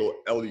artificial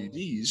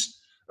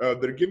LEDs,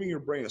 they're giving your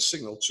brain a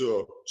signal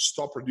to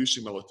stop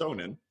producing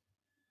melatonin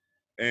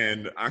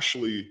and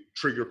actually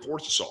trigger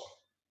cortisol.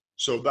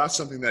 So that's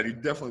something that you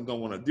definitely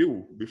don't want to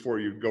do before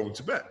you go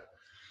into bed.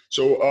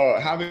 So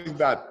having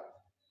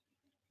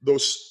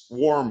those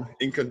warm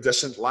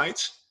incandescent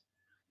lights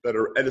that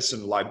are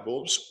Edison light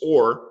bulbs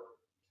or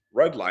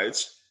red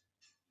lights,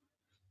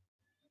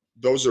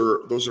 those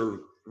are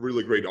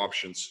really great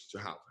options to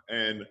have.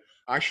 And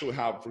I actually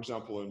have, for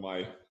example, in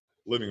my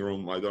living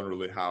room, I don't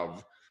really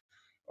have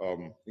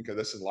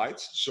incandescent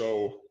lights,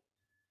 so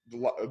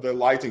the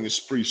lighting is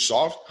pretty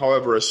soft.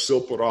 However, I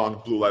still put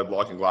on blue light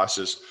blocking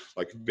glasses,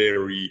 like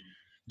very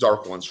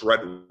dark ones,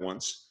 red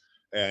ones,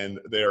 and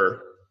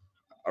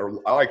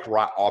I like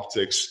Rat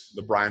Optics,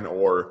 the brand,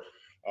 or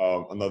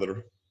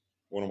another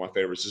one of my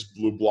favorites is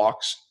Blue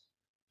Blocks,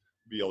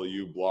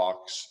 BLU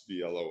Blocks,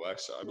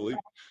 BLOX, I believe.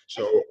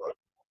 So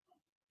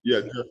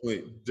yeah,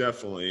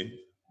 definitely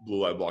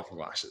blue light blocking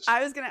glasses.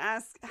 I was gonna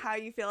ask how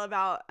you feel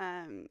about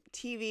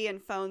TV and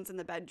phones in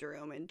the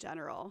bedroom in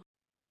general.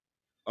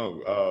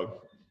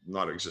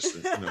 Not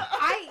existent. No.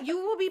 You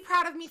will be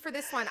proud of me for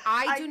this one.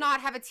 I do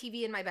not have a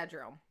TV in my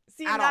bedroom.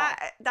 See, all.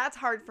 That's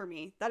hard for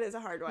me. That is a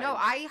hard one. No,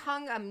 I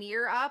hung a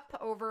mirror up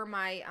over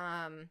my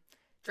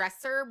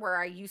dresser where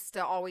I used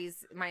to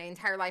always, my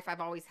entire life,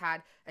 I've always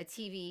had a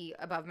TV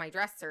above my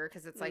dresser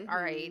because it's like, all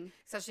right,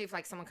 especially if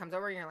like someone comes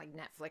over and you're like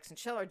Netflix and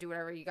chill or do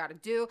whatever you got to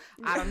do.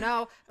 I don't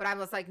know. But I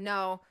was like,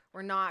 no,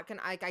 we're not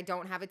going to, like, I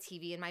don't have a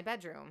TV in my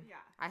bedroom. Yeah.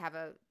 I have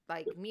a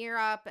like mirror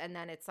up, and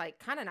then it's like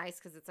kind of nice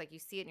because it's like you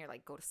see it and you're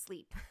like, go to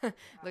sleep. Look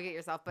at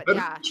yourself. But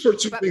it's for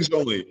two things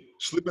only: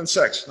 sleep and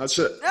sex. That's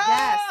it.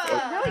 Yes,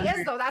 it really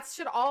is though. That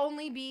should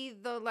only be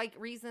the like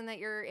reason that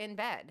you're in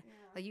bed. Yeah.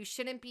 Like you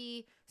shouldn't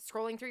be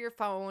scrolling through your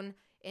phone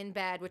in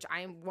bed, which I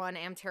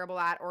am terrible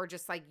at, or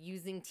just like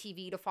using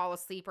TV to fall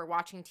asleep or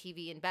watching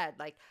TV in bed.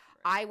 Like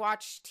I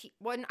watch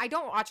when I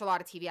don't watch a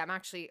lot of TV. I'm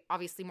actually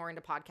obviously more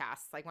into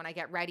podcasts. Like when I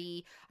get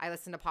ready, I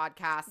listen to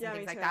podcasts and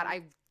things like that.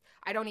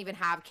 I don't even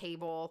have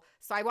cable.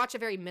 So I watch a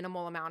very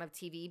minimal amount of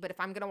TV. But if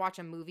I'm going to watch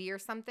a movie or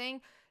something,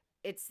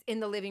 it's in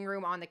the living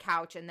room on the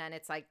couch, and then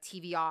it's like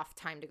TV off,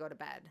 time to go to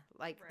bed.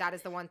 Like that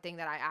is the one thing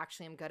that I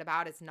actually am good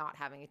about, is not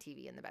having a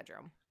TV in the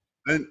bedroom.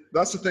 And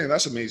that's the thing.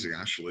 That's amazing,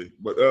 actually.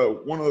 But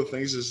one of the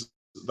things is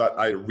that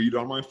I read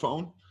on my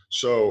phone.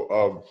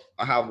 So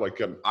I have like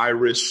an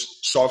Iris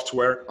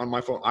software on my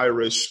phone,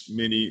 Iris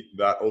Mini,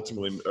 that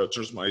ultimately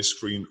turns my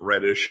screen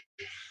reddish.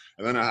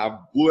 And then I have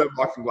blue light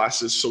blocking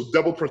glasses, so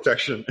double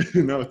protection,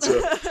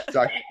 to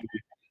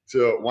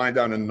wind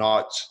down and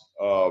not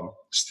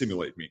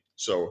stimulate me.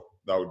 So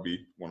that would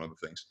be one of the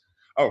things.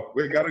 Oh,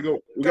 we gotta go.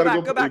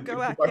 Go back.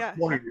 Yeah.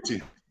 Morning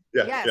routine.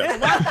 Yeah. Yes. Yeah.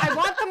 I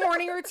want the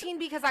morning routine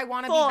because I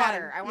want to be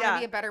better. I want to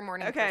be a better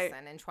morning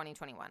person in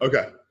 2021.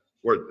 Okay.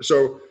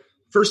 So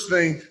First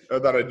thing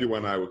that I do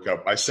when I wake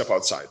up, I step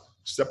outside.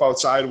 Step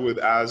outside with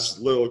as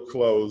little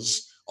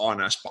clothes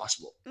on as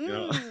possible. You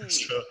know?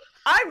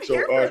 I'm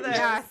here for this.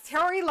 Yeah,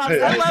 Tori loves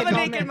I a love a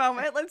naked naked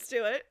moment. Let's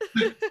do it.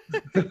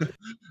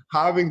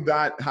 having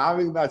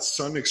that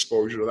sun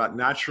exposure, that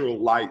natural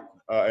light,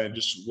 and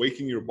just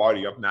waking your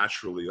body up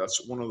naturally,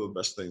 that's one of the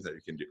best things that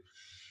you can do.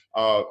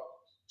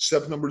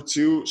 Step number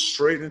 2,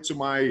 straight into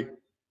my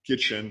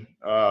kitchen,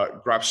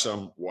 grab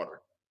some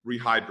water,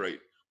 rehydrate.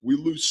 We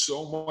lose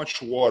so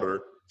much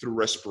water through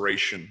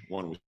respiration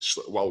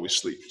while we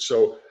sleep.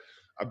 So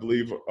I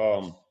believe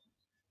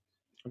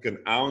like an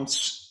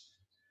ounce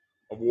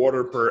of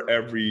water per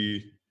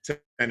every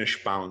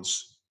 10-ish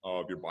pounds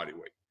of your body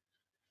weight.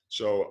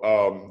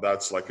 So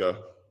that's like a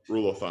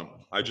rule of thumb.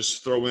 I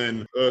just throw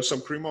in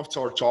some cream of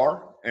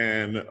tartar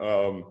and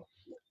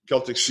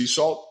Celtic sea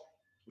salt,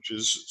 which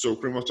is so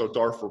cream of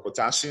tartar for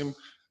potassium,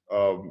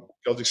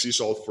 Celtic sea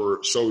salt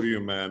for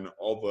sodium and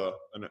all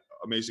the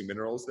amazing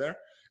minerals there,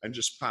 and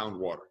just pound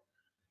water.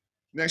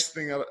 Next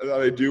thing that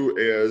I do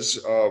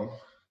is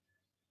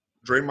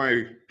drain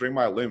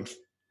my lymph.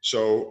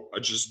 So I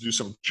just do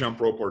some jump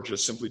rope or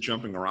just simply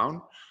jumping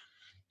around.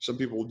 Some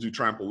people do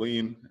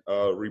trampoline,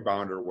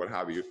 rebound, or what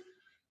have you.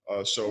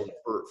 So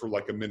for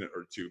like a minute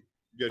or two.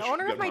 The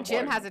owner of my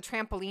gym has a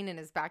trampoline in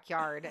his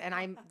backyard, and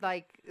I'm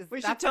like,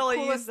 that's the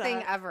coolest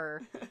thing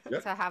ever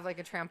to have like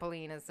a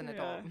trampoline as an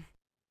adult.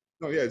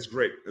 No, yeah, it's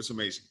great. It's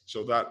amazing.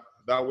 So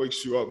that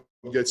wakes you up,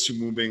 gets you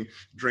moving,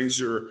 drains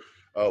your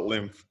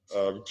lymph,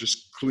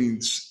 just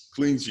cleans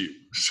you.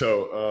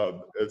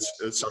 So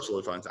it's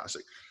absolutely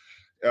fantastic.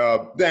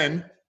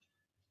 Then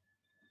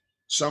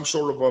some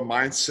sort of a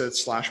mindset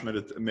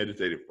 /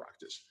 meditative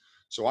practice.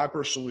 So I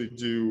personally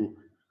do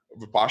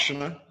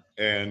Vipassana,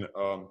 and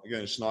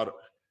again, it's not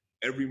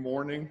every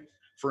morning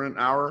for an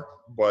hour,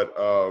 but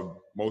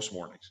most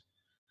mornings.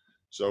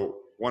 So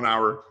 1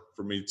 hour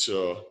for me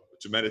to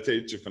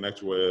meditate, to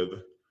connect with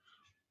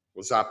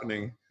what's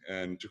happening,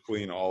 and to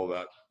clean all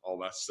that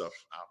stuff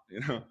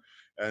out,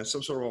 and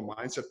some sort of a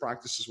mindset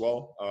practice as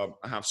well.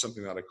 I have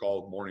something that I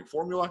call morning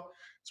formula.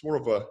 It's more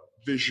of a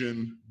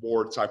vision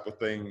board type of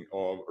thing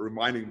of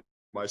reminding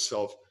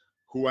myself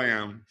who I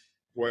am,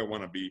 who I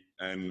want to be,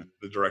 and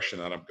the direction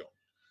that I'm going.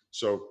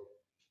 So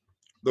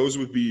those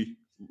would be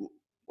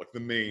like the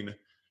main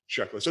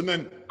checklist. And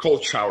then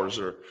cold showers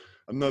are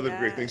another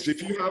great thing. So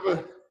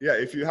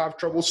if you have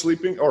trouble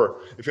sleeping,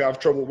 or if you have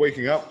trouble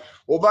waking up,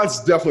 well,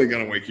 that's definitely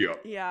going to wake you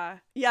up. Yeah.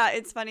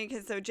 It's funny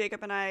because so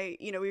Jacob and I,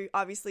 we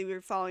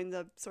were following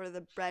the sort of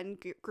the Bren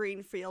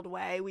Greenfield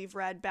way. We've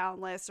read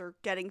Boundless or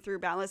Getting Through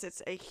Boundless.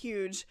 It's a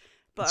huge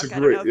book. It's a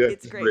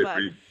great book.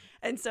 Read.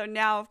 And so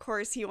now, of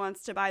course, he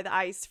wants to buy the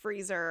ice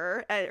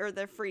freezer or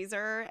the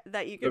freezer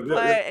that you can put.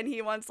 And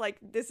he wants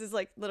this is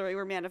literally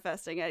we're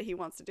manifesting it. He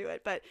wants to do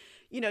it. But,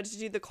 to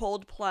do the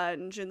cold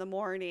plunge in the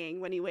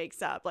morning when he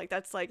wakes up,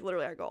 that's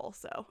literally our goal.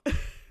 So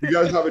you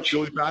guys have a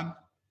chili pad?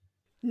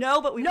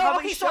 No, but we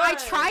probably should. So I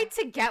tried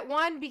to get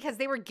one because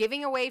they were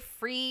giving away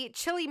free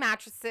chili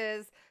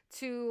mattresses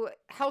to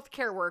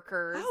healthcare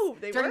workers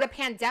during the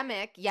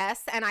pandemic.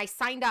 Yes. And I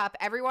signed up.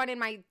 Everyone in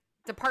my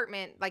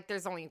department,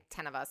 there's only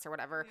 10 of us or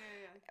whatever.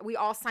 Yeah. We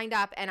all signed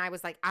up, and I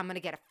was like, I'm gonna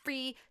get a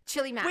free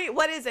chili mat. Wait,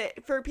 what is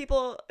it for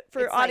people,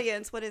 for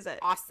audience? What is it?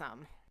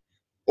 Awesome.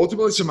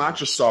 Ultimately, it's a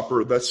mattress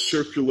topper that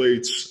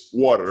circulates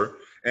water,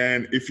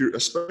 and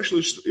especially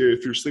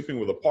if you're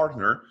sleeping with a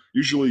partner,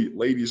 usually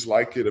ladies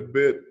like it a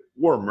bit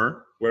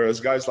warmer,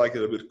 whereas guys like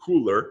it a bit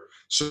cooler.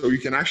 So you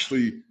can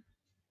actually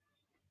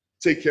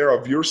take care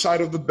of your side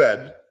of the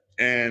bed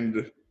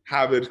and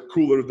have it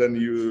cooler than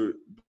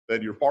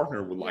your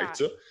partner would like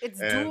to.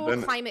 It's and dual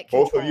then climate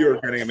both control. of you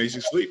are getting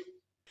amazing sleep.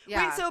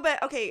 Yeah. Wait,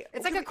 okay.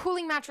 It's like a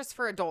cooling mattress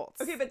for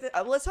adults. Okay,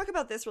 but let's talk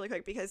about this really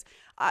quick because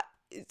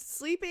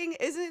sleeping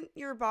isn't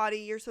your body.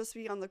 You're supposed to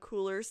be on the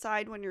cooler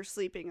side when you're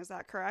sleeping. Is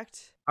that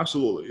correct?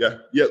 Absolutely, yeah.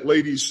 Yet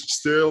ladies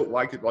still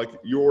like it, like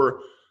your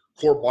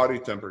core body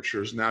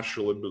temperature is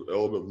naturally a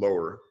little bit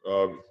lower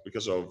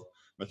because of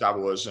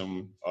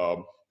metabolism.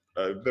 There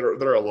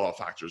are a lot of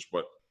factors,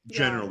 but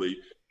generally,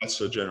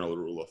 that's a general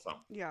rule of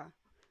thumb. Yeah.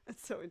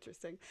 That's so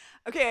interesting.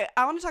 Okay,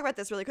 I want to talk about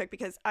this really quick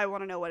because I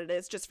want to know what it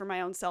is just for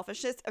my own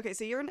selfishness. Okay,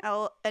 so you're an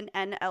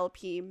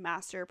NLP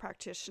master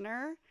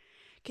practitioner.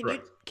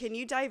 Can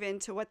you dive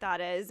into what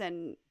that is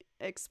and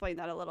explain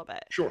that a little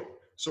bit? Sure.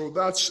 So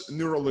that's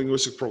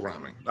neuro-linguistic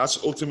programming.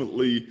 That's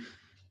ultimately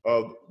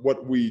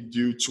what we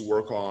do to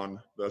work on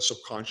the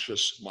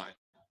subconscious mind.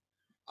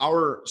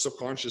 Our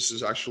subconscious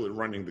is actually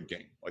running the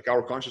game.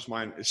 Our conscious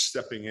mind is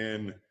stepping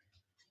in,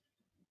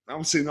 I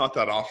would say not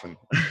that often.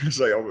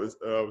 So I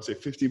would say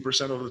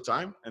 15% of the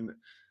time. And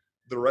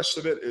the rest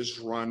of it is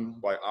run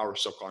by our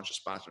subconscious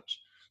patterns.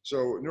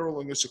 So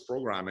neuro-linguistic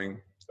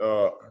programming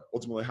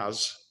ultimately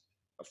has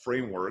a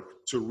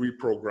framework to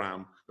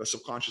reprogram the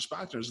subconscious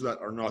patterns that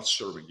are not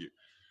serving you.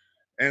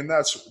 And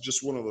that's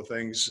just one of the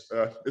things.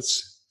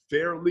 It's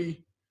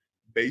fairly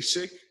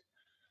basic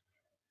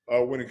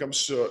when it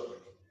comes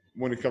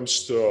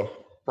to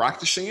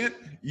practicing it,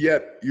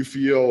 yet you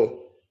feel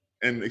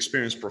and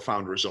experience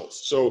profound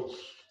results. So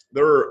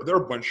there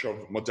are a bunch of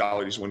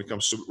modalities when it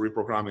comes to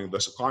reprogramming the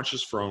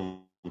subconscious,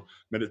 from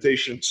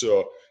meditation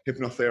to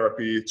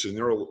hypnotherapy to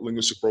neuro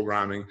linguistic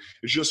programming.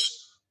 It's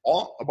just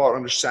all about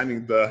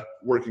understanding the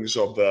workings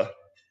of the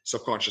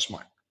subconscious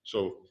mind.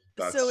 So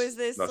So is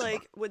this that's about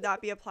like, would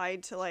that be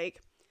applied to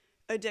like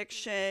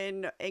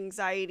addiction,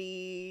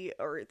 anxiety,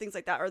 or things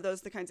like that? Are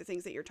those the kinds of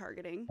things that you're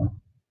targeting?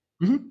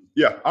 it.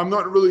 Yeah, I'm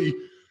not really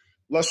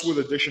less with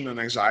addiction and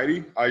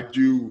anxiety. I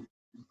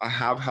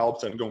have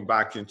helped and going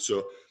back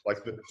into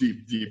like the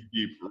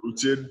deep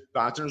rooted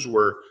patterns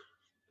where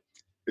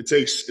it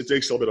takes a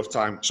little bit of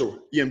time.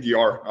 So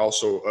EMDR, I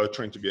also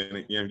trained to be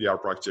an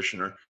EMDR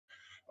practitioner.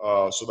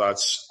 So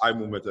that's eye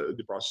movement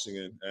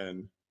deprocessing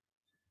and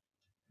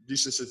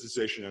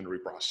desensitization and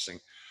reprocessing.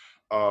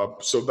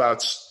 So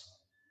that's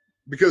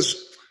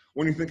because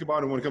when you think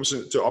about it, when it comes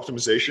to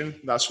optimization,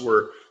 that's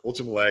where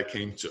ultimately I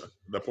came to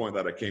the point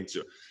that I came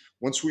to.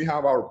 Once we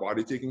have our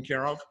body taken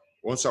care of,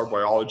 once our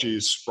biology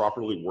is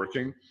properly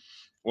working,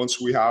 once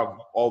we have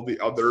all the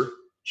other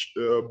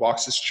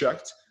boxes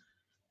checked,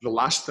 the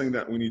last thing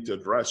that we need to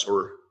address,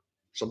 or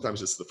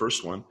sometimes it's the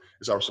first one,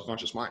 is our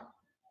subconscious mind,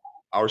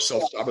 our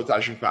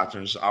self-sabotaging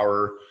patterns,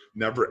 our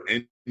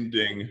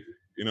never-ending,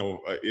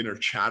 inner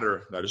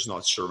chatter that is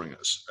not serving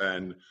us.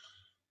 And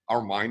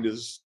our mind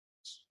is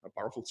a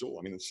powerful tool.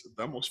 I mean, it's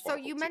the most So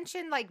powerful you tool.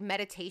 mentioned like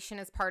meditation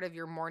as part of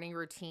your morning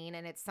routine,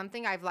 and it's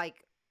something I've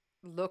like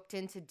looked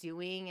into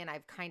doing and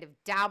I've kind of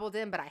dabbled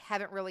in, but I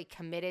haven't really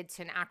committed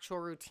to an actual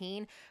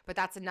routine. But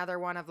that's another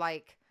one of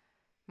like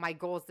my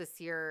goals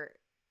this year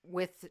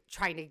with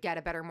trying to get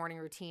a better morning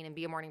routine and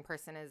be a morning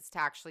person is to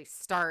actually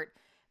start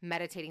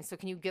meditating. So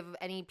can you give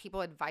any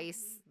people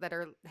advice that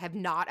have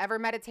not ever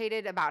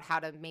meditated about how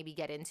to maybe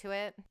get into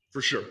it?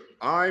 For sure.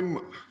 I'm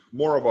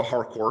more of a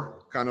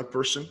hardcore kind of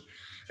person.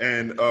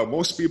 And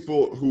most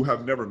people who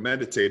have never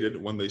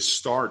meditated, when they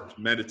start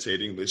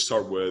meditating, they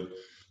start with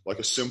like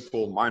a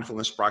simple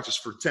mindfulness practice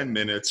for 10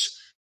 minutes.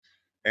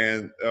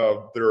 And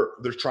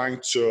they're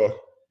trying to,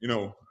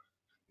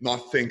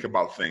 not think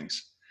about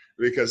things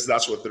because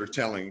that's what they're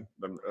telling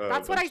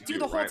That's what them I to do do,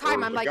 the whole right?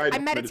 time. Or I'm a like, I'm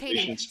guided meditating.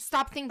 meditations.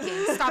 Stop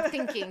thinking, stop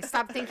thinking,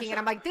 stop thinking. And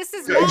I'm like, this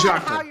is Yeah, not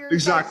exactly, how you're like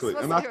exactly.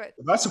 supposed And to do it.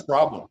 that's a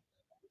problem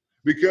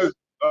because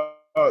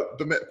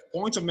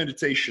point of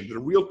meditation, the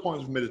real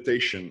point of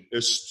meditation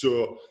is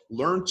to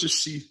learn to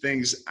see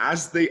things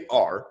as they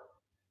are,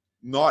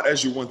 not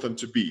as you want them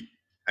to be,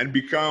 and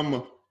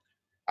become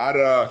at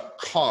a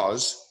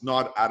cause,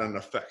 not at an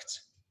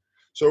effect.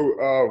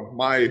 So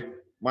my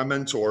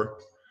mentor,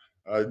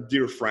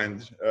 dear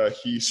friend,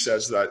 he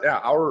says that yeah,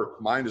 our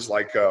mind is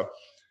like a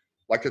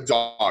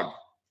dog.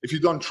 If you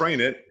don't train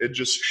it, it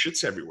just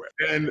shits everywhere.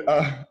 And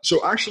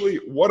so actually,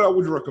 what I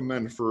would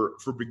recommend for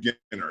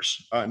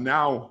beginners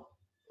now,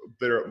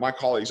 my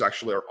colleagues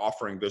actually are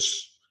offering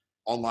this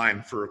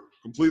online for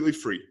completely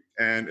free,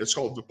 and it's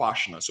called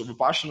Vipassana. So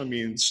Vipassana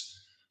means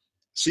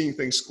seeing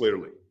things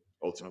clearly,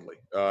 ultimately,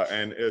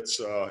 and it's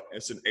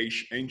an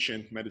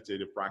ancient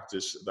meditative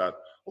practice that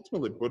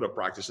ultimately Buddha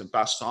practiced and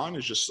passed on.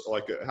 It's just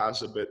like it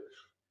has a bit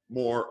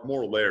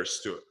more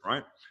layers to it,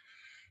 right?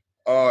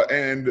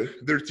 And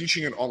they're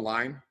teaching it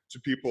online to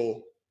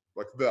people.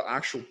 Like the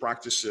actual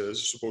practice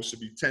is supposed to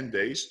be 10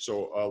 days.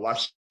 So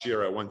last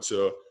year I went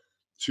to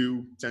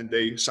 2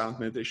 10-day silent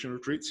meditation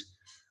retreats.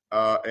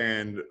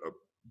 And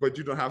but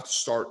you don't have to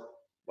start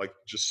like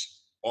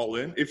just all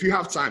in. If you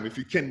have time, if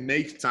you can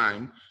make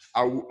time,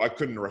 I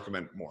couldn't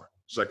recommend it more.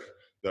 It's like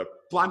the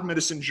plant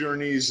medicine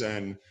journeys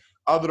and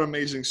other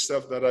amazing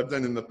stuff that I've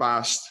done in the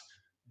past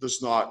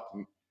does not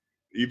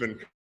even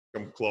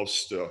come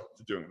close to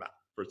doing that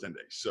for 10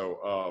 days. So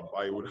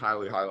I would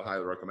highly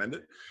recommend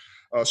it.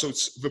 So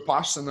it's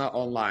Vipassana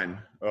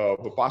online.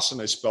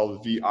 Vipassana is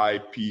spelled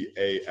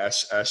Vipassana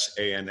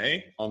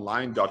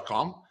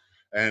online.com.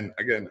 And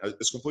again,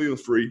 it's completely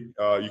free.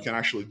 You can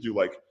actually do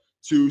like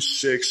 2,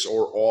 6,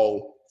 or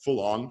all full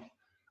on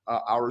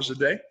hours a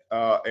day.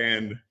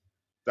 And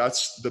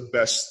that's the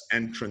best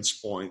entrance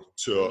point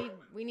to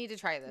We need to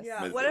try this.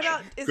 Yeah. What meditation.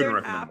 about, is there Couldn't an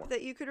recommend app more.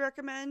 that you could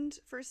recommend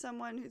for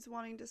someone who's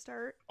wanting to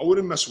start? I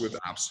wouldn't mess with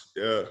apps.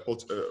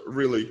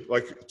 Really,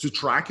 like to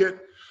track it.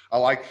 I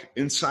like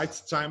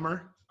Insight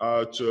Timer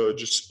to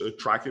just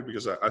track it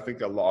because I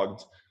think I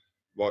logged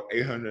about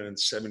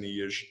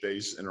 870-ish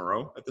days in a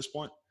row at this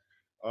point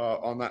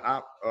on that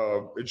app.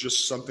 It's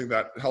just something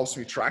that helps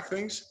me track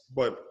things.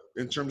 But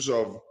in terms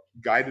of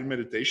guided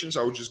meditations,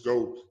 I would just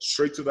go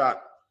straight to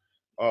that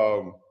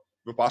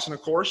Vipassana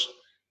course.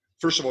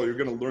 First of all, you're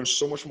going to learn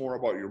so much more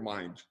about your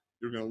mind.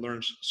 You're going to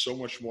learn so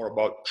much more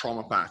about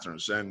trauma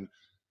patterns and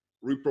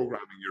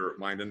reprogramming your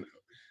mind and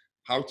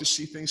how to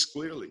see things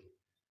clearly.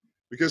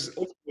 Because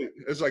ultimately,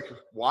 it's like,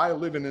 why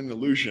live in an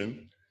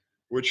illusion,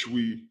 which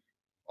we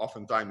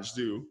oftentimes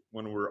do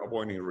when we're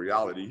avoiding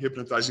reality,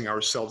 hypnotizing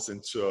ourselves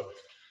into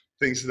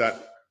things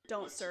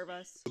Don't serve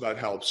us. that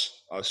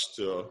helps us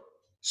to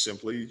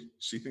simply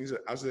see things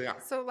as they are.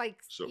 So like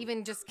So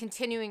even just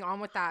continuing on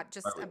with that,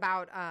 just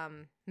about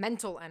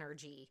mental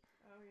energy.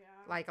 Oh,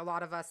 yeah. like a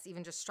lot of us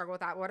even just struggle with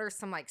that. What are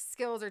some like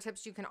skills or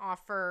tips you can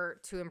offer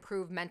to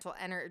improve mental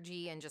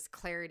energy and just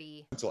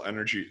clarity? Mental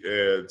energy,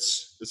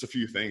 it's a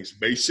few things.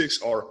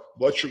 Basics are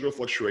blood sugar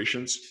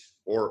fluctuations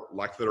or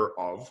lack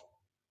thereof.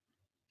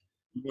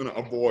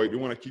 You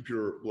want to keep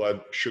your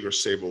blood sugar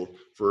stable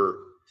for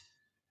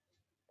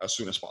as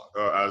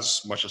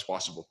much as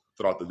possible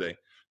throughout the day,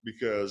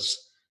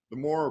 because the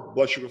more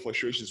blood sugar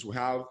fluctuations we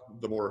have,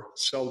 the more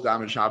cell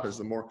damage happens.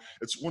 The more,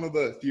 it's one of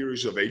the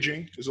theories of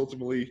aging is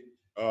ultimately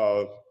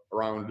uh,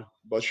 around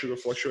blood sugar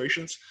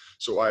fluctuations.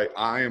 So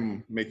I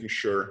am making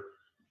sure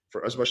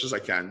for as much as I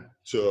can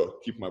to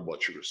keep my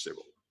blood sugar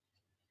stable,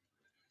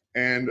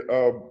 and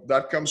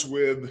that comes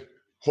with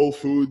whole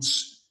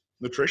foods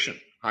nutrition,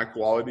 high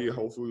quality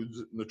whole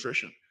foods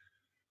nutrition.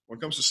 When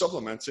it comes to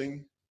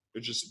supplementing,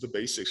 it's just the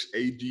basics.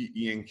 A, D,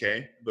 E, and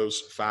K,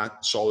 those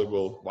fat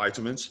soluble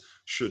vitamins,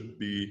 should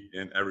be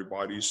in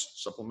everybody's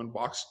supplement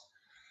box.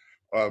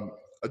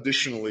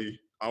 Additionally,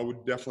 I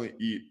would definitely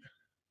eat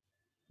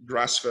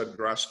grass-fed,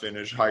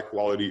 grass-finished,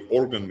 high-quality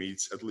organ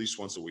meats at least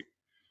once a week.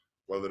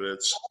 Whether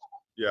it's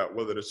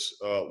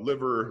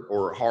liver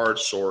or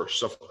hearts or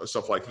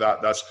stuff like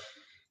that.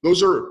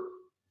 Those are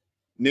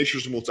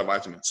nature's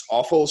multivitamins.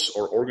 Offals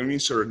or organ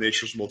meats are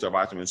nature's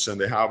multivitamins,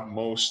 and they have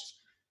most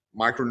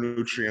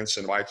micronutrients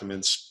and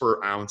vitamins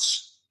per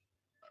ounce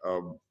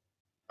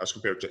as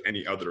compared to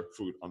any other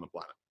food on the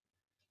planet.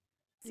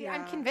 See,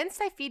 I'm convinced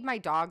I feed my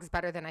dogs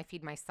better than I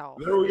feed myself.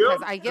 There we go.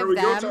 Because I give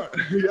them.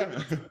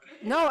 Yeah.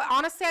 No,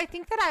 honestly, I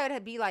think that I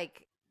would be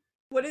like.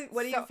 What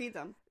do you feed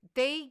them?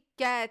 They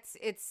get,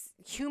 it's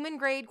human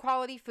grade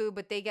quality food,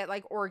 but they get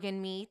like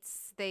organ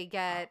meats. They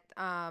get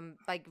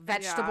like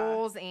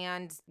vegetables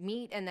and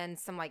meat, and then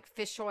some like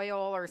fish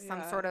oil or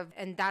some sort of,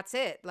 and that's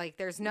it. Like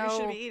there's no. You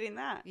should be eating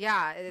that.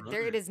 Yeah,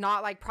 it is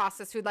not like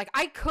processed food. Like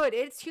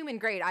it's human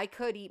grade. I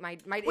could eat my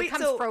Wait, it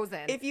comes so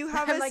frozen. If you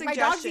have and a like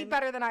suggestion, my dogs eat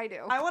better than I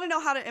do. I want to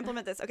know how to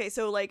implement this. Okay,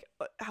 so like,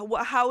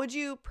 how would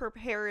you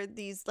prepare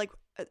these? Like,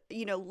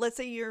 let's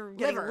say you're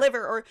getting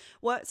liver, or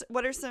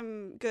what are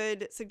some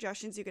good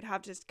suggestions you could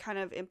have to kind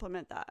of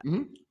implement that?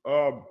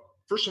 Mm-hmm.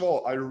 First of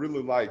all, I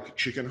really like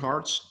chicken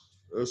hearts.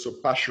 So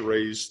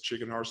pasture-raised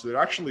chicken hearts. They're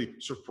actually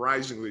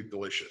surprisingly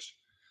delicious.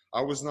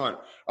 I was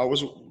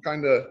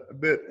kind of a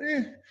bit,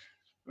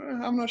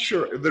 I'm not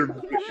sure. They're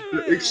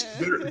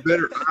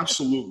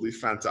absolutely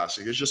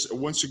fantastic. It's just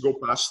once you go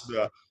past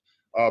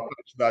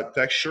that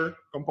texture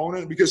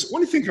component, because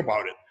when you think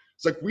about it,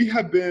 it's like we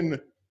have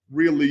been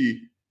really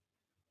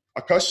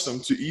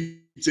accustomed to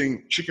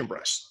eating chicken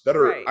breasts that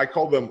are, I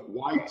call them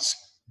white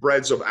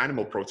breads of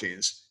animal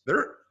proteins.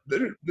 They're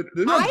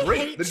not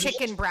great. I hate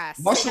chicken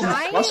breasts.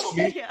 Muscle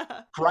meat,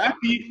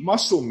 crappy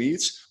muscle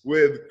meats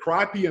with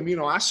crappy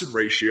amino acid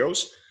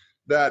ratios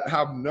that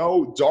have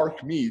no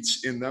dark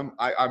meats in them.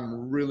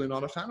 I'm really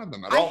not a fan of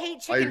them at all. I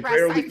hate chicken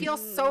breasts. I feel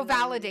so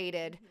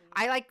validated.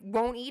 I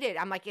won't eat it.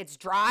 I'm like, it's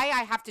dry.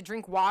 I have to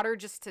drink water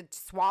just to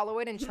swallow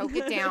it and choke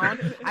it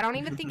down. I don't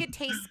even think it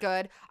tastes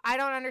good. I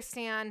don't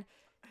understand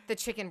the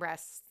chicken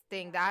breast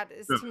thing. That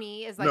is, to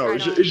me, is like,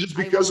 it's just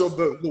because of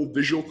the little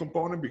visual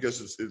component,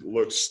 because it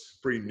looks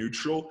pretty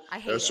neutral. I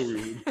hate so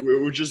it.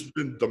 we've just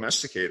been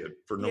domesticated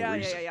for no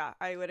reason. Yeah.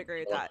 I would agree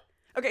with that.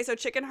 Okay, so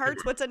chicken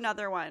hearts. What's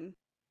another one?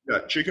 Yeah,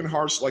 chicken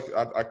hearts. Like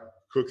I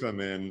cook them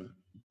in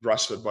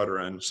grass-fed butter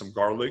and some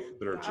garlic.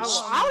 They're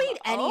just. I'll eat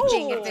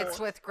anything if it's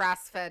with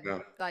grass-fed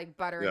like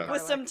butter and garlic.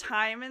 With some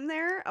thyme in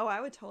there. Oh,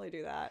 I would totally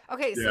do that.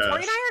 Okay, so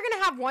Tori and I are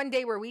gonna have one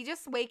day where we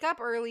just wake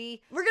up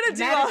early. We're gonna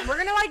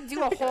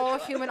do a whole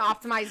human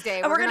optimized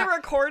day. And we're gonna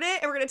record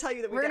it, and we're gonna tell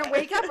you that we're gonna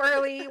wake up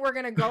early. We're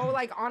gonna go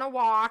on a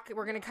walk.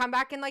 We're gonna come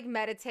back and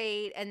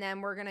meditate, and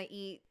then we're gonna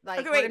eat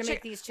we're gonna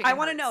make these chicken. I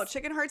want to know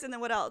chicken hearts, and then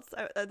what else?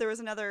 There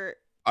was another.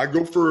 I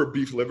go for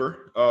beef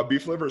liver.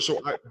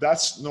 So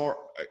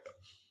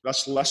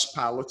that's less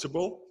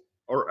palatable.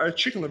 Or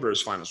chicken liver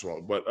is fine as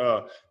well, but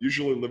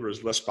usually liver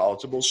is less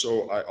palatable.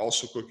 So I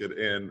also cook it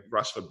in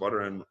grass-fed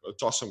butter and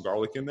toss some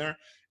garlic in there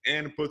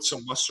and put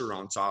some mustard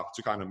on top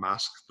to kind of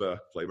mask the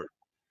flavor.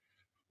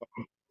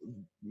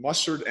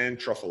 Mustard and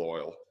truffle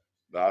oil.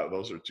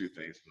 Those are two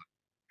things.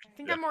 I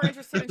think I'm more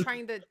interested in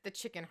trying the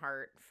chicken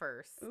heart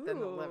first than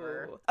the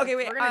liver. Okay,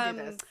 wait. We're gonna do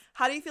this.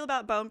 How do you feel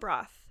about bone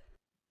broth?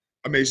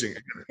 Amazing.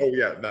 Oh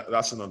yeah,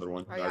 that's another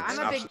one. Oh, yeah. I'm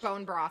a big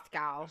bone broth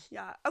gal.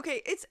 Yeah.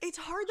 Okay. It's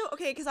hard though.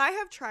 Okay, because I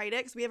have tried it.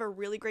 Because we have a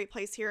really great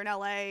place here in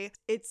LA.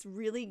 It's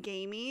really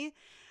gamey.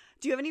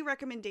 Do you have any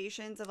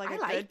recommendations of a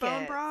good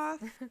bone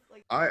broth?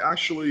 I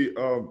actually,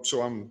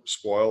 so I'm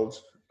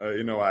spoiled.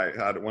 I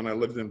had, when I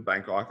lived in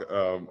Bangkok,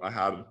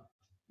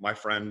 my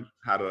friend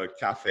had a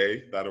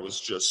cafe that it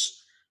was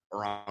just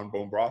around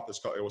bone broth.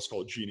 It was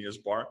called Genius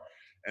Bar,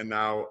 and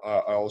now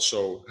I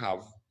also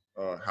have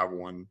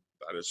one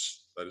that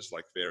is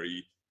like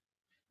very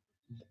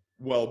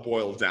well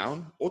boiled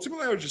down.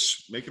 Ultimately, I would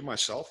just make it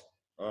myself.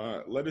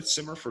 Let it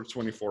simmer for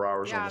 24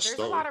 hours on the stove. Yeah,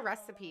 there's a lot of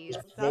recipes.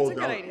 That's a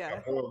good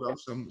idea. Boil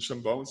down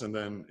some bones, and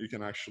then you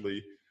can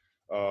actually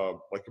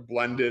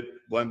blend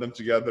them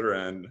together.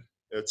 And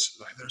it's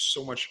there's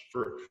so much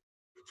for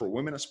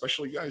women,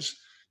 especially guys.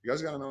 you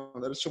guys gotta know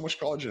that there's so much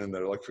collagen in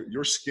there. Like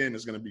your skin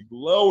is gonna be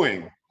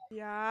glowing.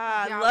 Yeah,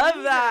 I Yeah, love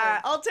we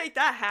that. need I'll take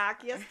that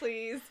hack. Yes,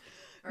 please.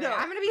 All right, No.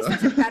 I'm gonna be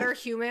such a better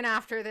human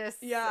after this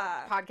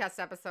Yeah. podcast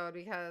episode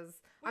because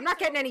I'm not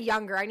getting any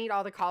younger. I need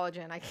all the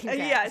collagen I can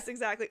get. Yes,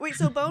 exactly. Wait,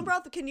 so bone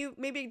broth, can you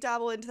maybe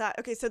dabble into that?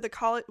 Okay, so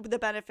the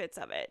benefits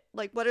of it.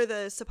 Like, what are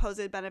the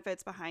supposed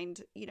benefits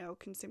behind,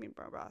 consuming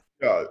bone broth?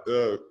 Yeah,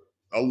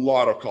 a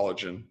lot of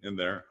collagen in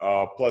there.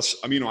 Plus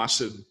amino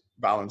acid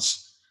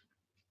balance.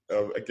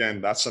 Again,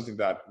 that's something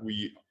that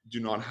we do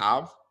not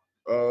have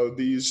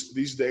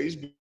these days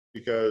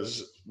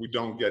because we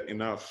don't get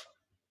enough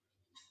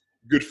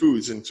good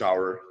foods into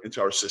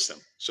our system.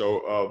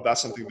 So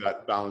that's something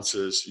that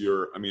balances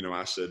your amino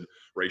acid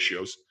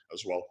ratios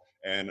as well.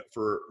 And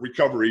for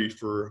recovery,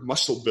 for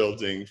muscle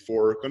building,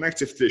 for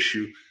connective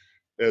tissue,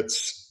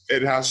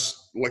 it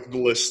has, like, the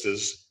list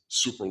is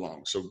super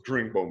long. So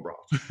drink bone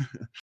broth.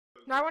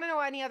 No, I want to know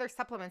any other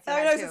supplements you I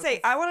had was too. gonna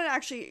say, I want to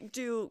actually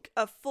do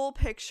a full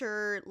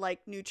picture, like,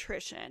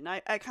 nutrition.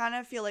 I kind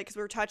of feel like, because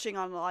we're touching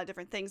on a lot of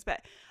different things,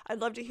 but I'd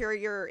love to hear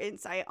your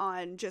insight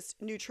on just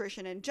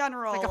nutrition in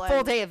general. Like a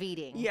full day of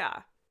eating.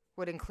 Yeah.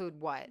 Would include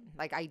what?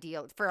 Like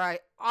ideal for an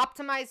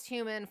optimized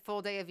human,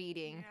 full day of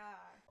eating.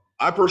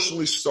 I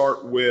personally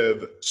start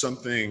with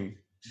something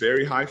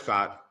very high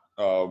fat,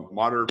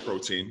 moderate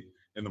protein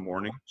in the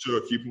morning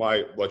to keep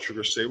my blood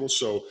sugar stable.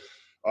 So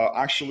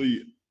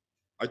actually,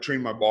 I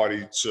train my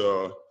body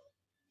to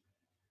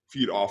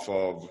feed off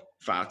of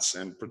fats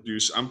and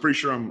produce. I'm pretty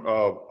sure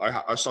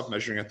I stopped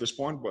measuring at this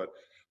point, but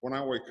when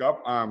I wake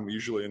up, I'm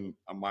usually in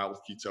a mild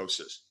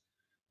ketosis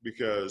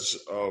because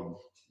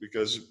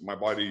my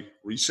body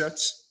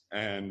resets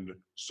and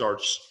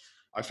starts.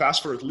 I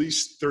fast for at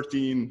least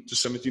 13 to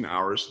 17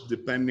 hours,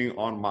 depending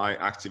on my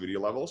activity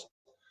levels.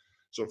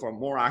 So if I'm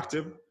more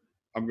active,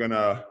 I'm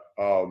gonna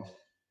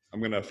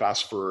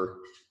fast for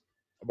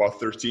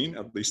about 13,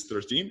 at least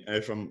 13. And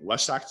if I'm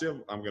less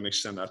active, I'm gonna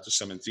extend that to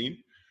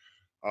 17.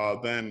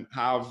 Then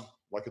have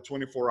like a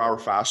 24-hour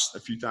fast a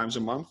few times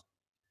a month,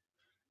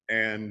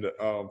 and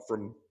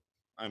from,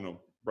 I don't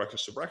know,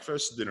 breakfast to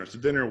breakfast, dinner to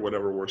dinner,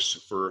 whatever works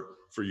for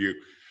you.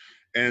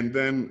 And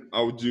then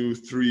I would do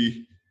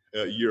 3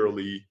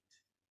 yearly,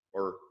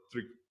 or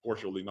 3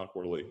 quarterly, not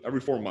quarterly, every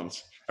 4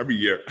 months, every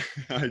year.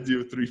 I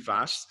do 3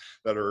 fasts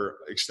that are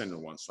extended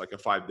ones, like a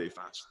 5-day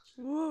fast.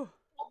 Woo.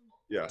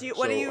 Yeah. Do you,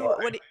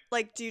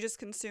 like, do you just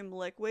consume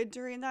liquid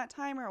during that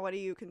time, or what do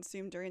you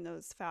consume during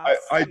those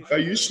fasts? I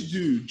used to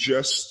do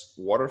just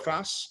water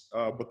fasts,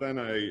 but then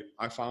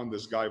I found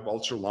this guy,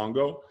 Vulture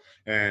Longo,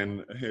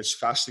 and his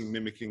fasting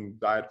mimicking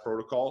diet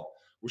protocol,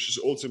 which is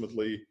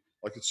ultimately,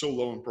 like, it's so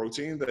low in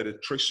protein that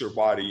it tricks your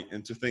body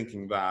into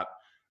thinking that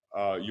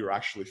you're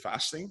actually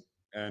fasting.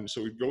 And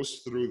so it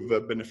goes through the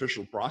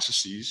beneficial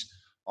processes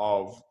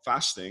of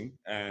fasting,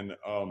 and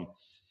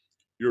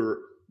you're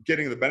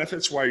getting the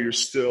benefits while you're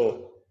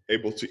still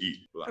able to eat.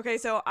 Okay,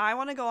 so I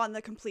want to go on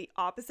the complete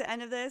opposite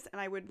end of this, and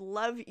I would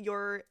love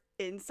your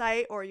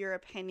insight or your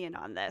opinion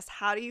on this.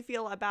 How do you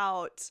feel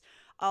about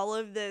all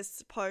of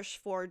this push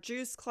for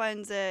juice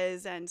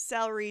cleanses and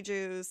celery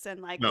juice,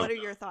 and, like, No. what are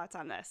your thoughts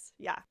on this?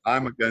 Yeah.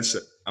 I'm against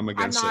it. I'm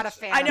not it. a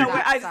fan I know, of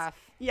that but stuff.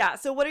 Yeah,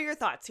 so what are your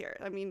thoughts here?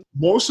 I mean,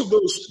 Most of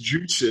those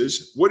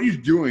juices, what you're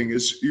doing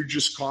is you're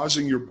just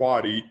causing your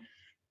body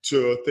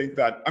to think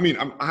that, I mean,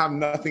 I have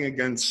nothing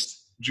against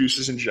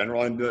juices in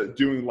general, and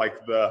doing like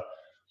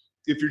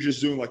if you're just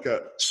doing like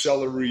a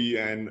celery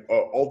and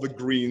all the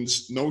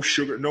greens, no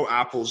sugar, no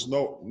apples,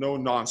 no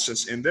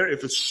nonsense in there.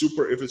 If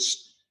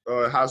it's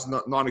has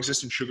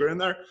non-existent sugar in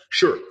there,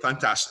 sure,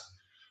 fantastic.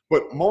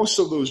 But most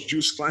of those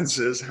juice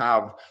cleanses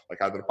have,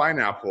 like, either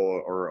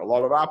pineapple or a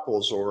lot of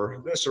apples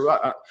or this or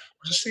that. I'm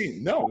just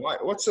saying, no.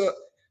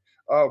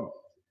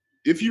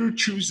 If you're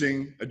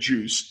choosing a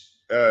juice,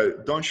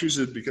 don't choose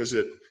it because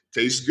it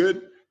tastes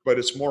good, but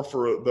it's more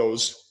for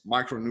those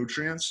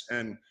micronutrients,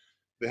 and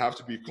they have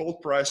to be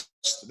cold pressed.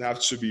 They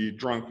have to be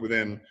drunk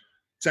within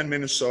 10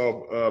 minutes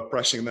of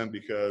pressing them,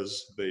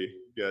 because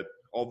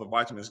all the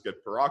vitamins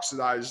get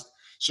peroxidized.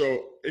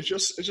 So it's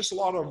just a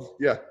lot of,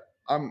 yeah.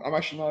 I'm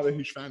actually not a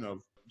huge fan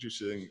of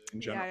juicing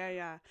in general.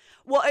 yeah.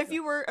 Well, if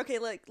you were, okay,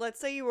 like, let's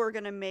say you were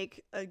gonna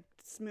make a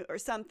smoothie or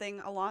something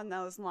along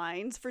those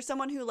lines, for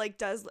someone who, like,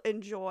 does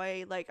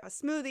enjoy, like, a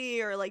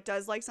smoothie, or, like,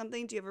 does like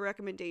something, do you have a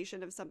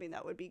recommendation of something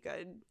that would be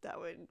good, that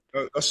would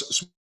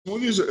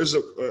Smoothies is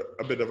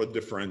a bit of a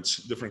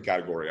different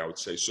category, I would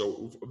say.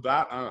 So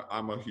that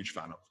I'm a huge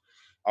fan of.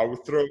 I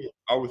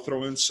would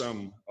throw in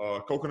some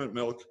coconut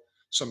milk,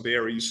 some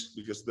berries,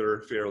 because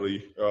they're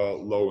fairly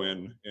low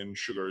in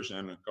sugars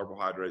and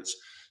carbohydrates.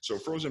 So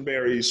frozen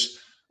berries,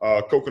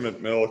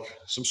 coconut milk,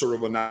 some sort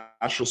of a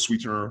natural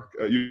sweetener,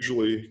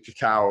 usually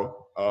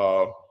cacao,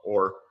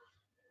 or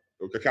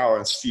cacao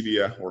and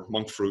stevia or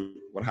monk fruit,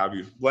 what have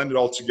you. Blend it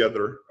all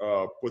together.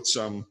 Put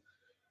some,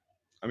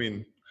 I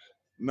mean,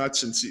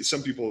 nuts and seeds.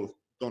 Some people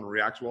don't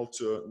react well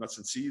to nuts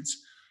and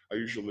seeds.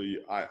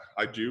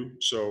 I do.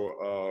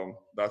 So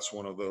that's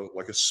one of the,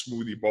 like, a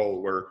smoothie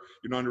bowl where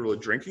you're not really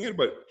drinking it,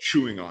 but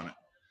chewing on it.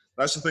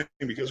 That's the thing,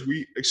 because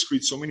we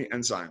excrete so many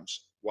enzymes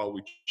while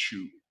we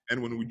chew.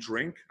 And when we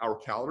drink our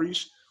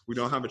calories, we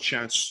don't have a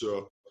chance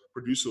to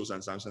produce those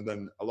enzymes, and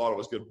then a lot of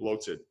us get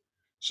bloated.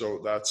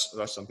 So that's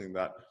something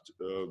that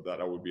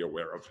I would be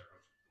aware of.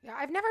 Yeah,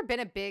 I've never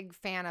been a big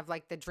fan of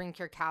like the drink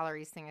your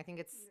calories thing. I think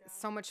it's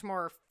so much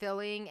more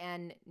filling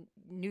and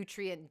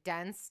nutrient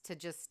dense to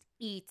just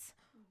eat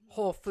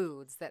whole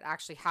foods that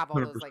actually have all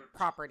those like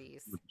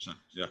properties. 100%.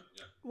 Yeah.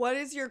 What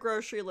does your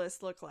grocery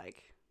list look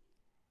like?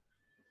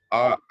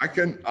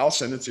 I'll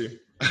send it to you.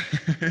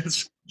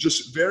 It's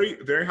just very,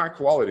 very high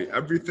quality.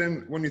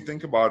 Everything, when you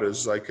think about it,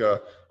 is like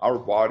our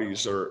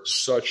bodies are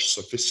such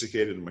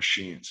sophisticated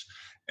machines.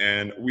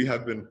 And we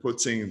have been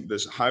putting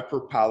this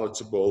hyper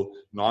palatable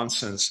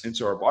nonsense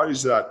into our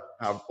bodies that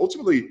have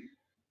ultimately,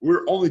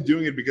 we're only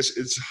doing it because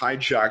it's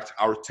hijacked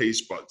our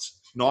taste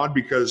buds, not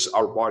because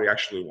our body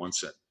actually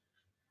wants it.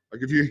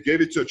 Like if you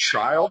gave it to a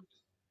child,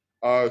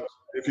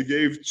 if you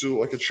gave to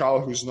like a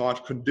child who's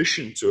not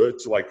conditioned to it,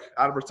 to like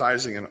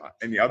advertising and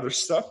any other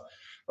stuff,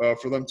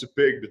 for them to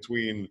pick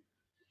between,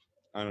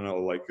 I don't know,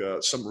 like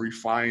some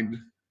refined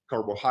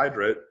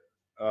carbohydrate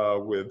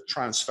with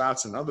trans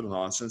fats and other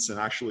nonsense, and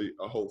actually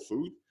a whole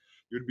food,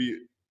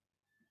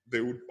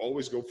 they would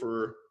always go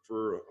for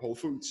whole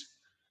foods.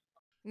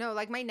 No,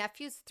 like my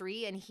nephew's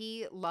 3 and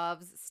he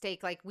loves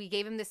steak. Like we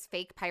gave him this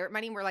fake pirate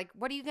money. And we're like,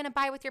 what are you going to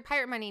buy with your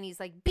pirate money? And he's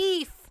like,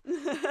 beef.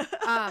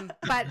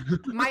 But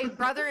my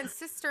brother and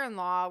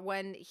sister-in-law,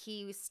 when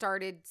he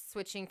started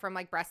switching from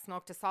like breast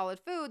milk to solid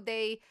food,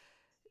 they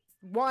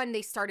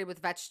started with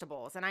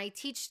vegetables. And I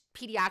teach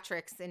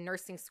pediatrics in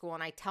nursing school.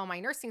 And I tell my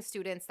nursing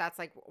students, that's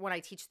like when I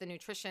teach the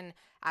nutrition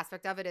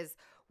aspect of it, is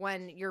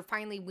when you're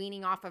finally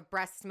weaning off of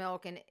breast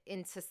milk and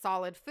into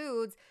solid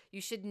foods,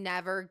 you should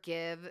never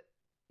give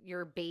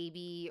your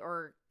baby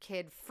or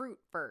kid fruit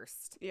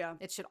first. Yeah.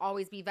 It should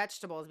always be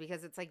vegetables,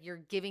 because it's like you're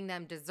giving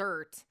them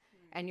dessert,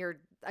 and you're,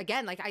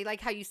 again, like I like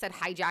how you said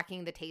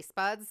hijacking the taste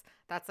buds.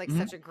 That's like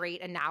such a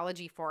great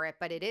analogy for it,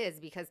 but it is,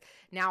 because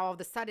now all of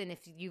a sudden,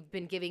 if you've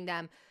been giving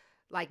them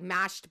like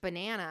mashed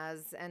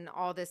bananas and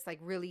all this like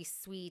really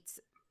sweet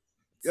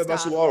Yeah,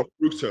 that's a stuff. lot of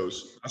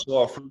fructose. That's a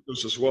lot of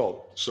fructose as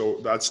well. So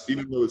that's,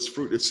 even though it's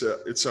fruit,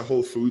 it's a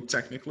whole food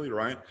technically,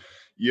 right?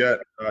 Yet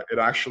it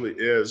actually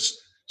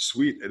is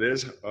sweet. It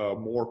is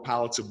more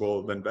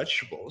palatable than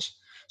vegetables.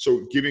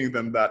 So giving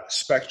them that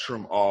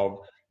spectrum of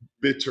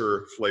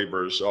bitter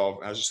flavors of,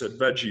 as you said,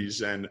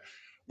 veggies, and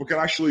we can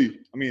actually,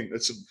 I mean,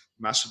 it's a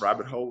massive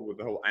rabbit hole with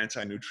the whole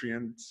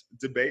anti-nutrient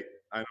debate.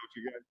 I know if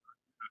you guys,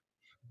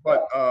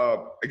 but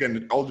again,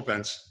 it all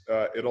depends.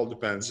 It all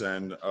depends,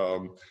 and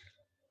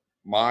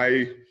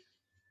my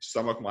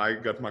stomach, my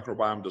gut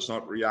microbiome does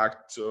not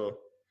react to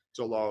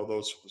a lot of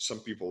those. Some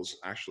people's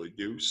actually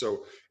do.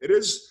 So it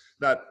is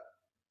that,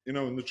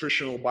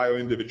 nutritional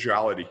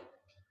bioindividuality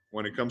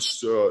when it comes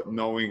to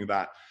knowing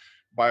that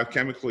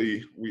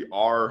biochemically we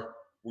are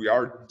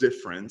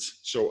different.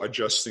 So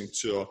adjusting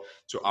to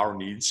our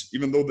needs,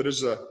 even though there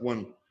is a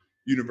one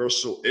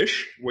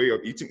universal-ish way of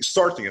eating,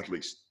 starting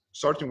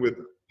with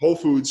whole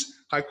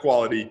foods, high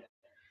quality,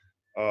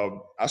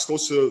 as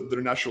close to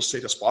their natural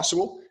state as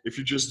possible. If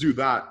you just do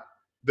that,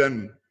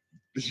 then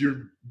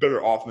you're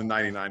better off than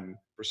 99%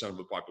 of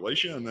the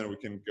population, and then we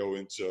can go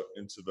into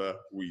the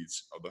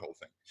weeds of the whole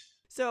thing.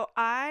 So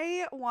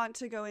I want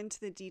to go into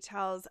the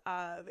details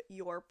of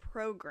your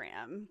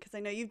program, because I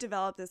know you've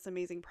developed this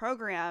amazing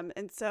program.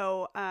 And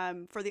so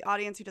for the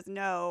audience who doesn't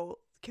know,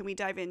 can we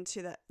dive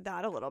into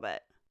that a little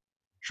bit?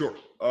 Sure.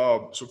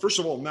 So first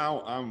of all,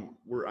 now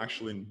we're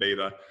actually in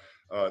beta,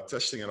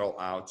 testing it all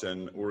out,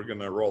 and we're going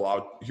to roll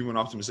out human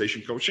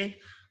optimization coaching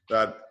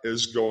that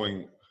is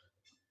going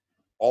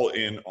all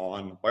in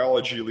on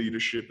biology,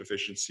 leadership,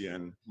 efficiency,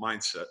 and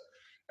mindset.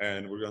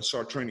 And we're going to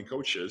start training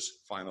coaches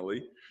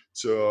finally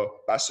to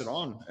pass it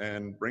on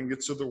and bring it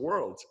to the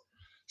world.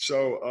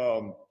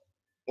 So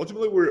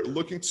ultimately, we're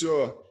looking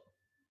to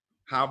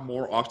have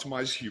more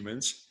optimized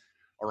humans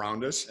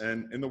around us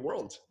and in the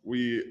world.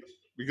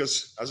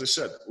 Because as I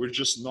said, we're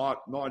just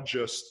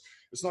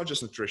it's not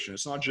just nutrition,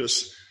 it's not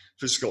just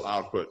physical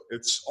output,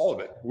 it's all of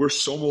it. We're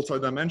so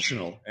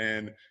multidimensional,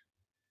 and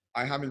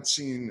I haven't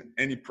seen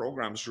any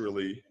programs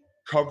really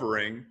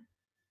covering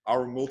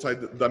our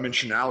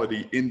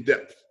multidimensionality in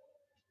depth.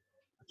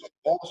 It's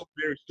also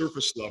very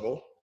surface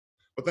level,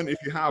 but then if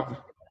you have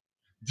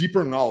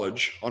deeper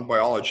knowledge on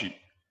biology,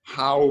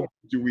 how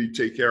do we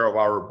take care of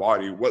our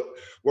body? What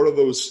are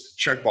those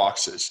check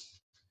boxes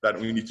that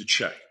we need to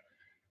check?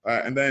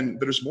 And then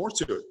there's more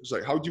to it. It's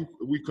like, how do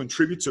we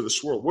contribute to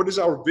this world? What is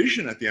our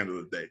vision at the end of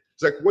the day?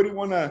 It's like, where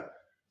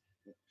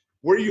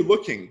are you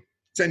looking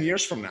 10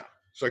 years from now?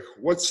 It's like,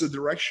 what's the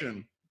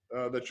direction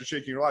that you're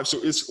taking your life? So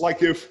it's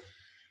like if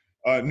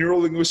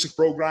neuro-linguistic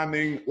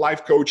programming,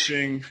 life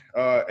coaching,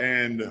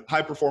 and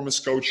high-performance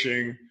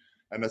coaching,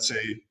 and let's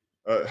say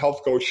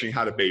health coaching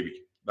had a baby.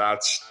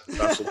 That's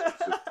what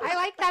I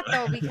like that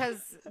though,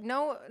 because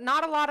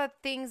not a lot of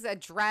things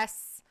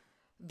address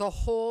the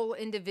whole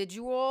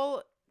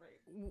individual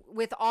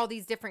with all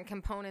these different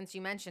components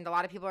you mentioned. A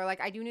lot of people are like,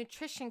 I do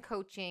nutrition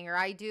coaching, or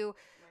I do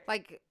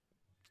like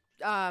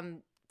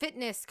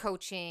fitness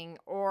coaching,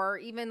 or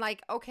even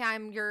like, okay,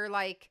 I'm your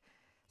like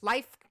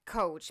life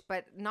coach,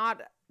 but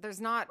there's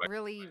not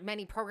really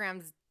many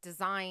programs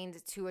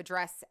designed to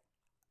address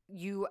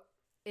you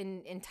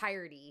in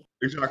entirety.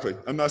 Exactly.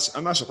 And that's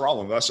a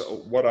problem. That's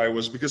what I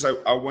was, because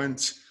I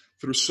went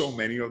through so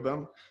many of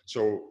them.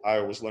 So I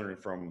was learning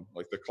from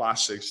like the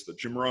classics, the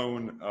Jim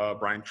Rohn,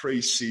 Brian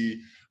Tracy,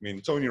 I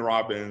mean, Tony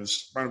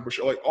Robbins, Brian Bush,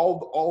 like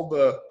all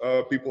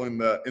the people in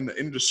the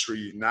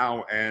industry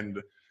now and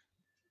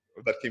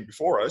that came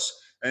before us.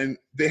 And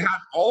they had,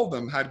 all of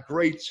them had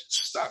great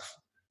stuff.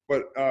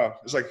 But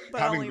it's like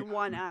But having only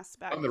one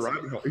aspect. on the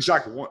rabbit hole.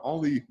 Exactly.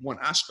 Only one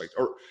aspect.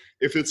 Or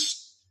if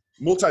it's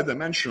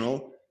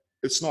multidimensional,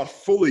 it's not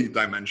fully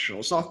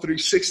dimensional. It's not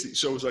 360.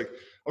 So it's like,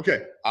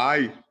 okay,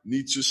 I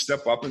need to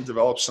step up and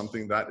develop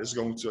something that is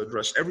going to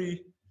address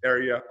every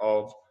area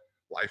of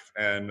life.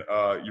 And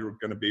you're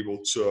going to be able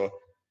to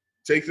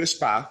take this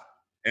path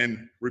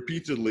and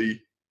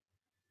repeatedly,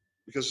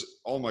 because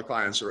all my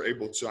clients are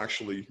able to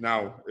actually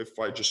now, if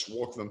I just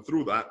walk them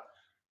through that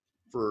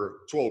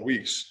for 12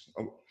 weeks,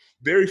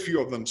 very few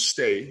of them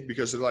stay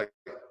because they're like,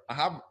 I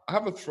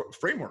have a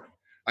framework.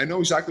 I know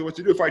exactly what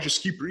to do. If I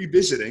just keep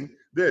revisiting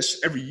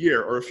this every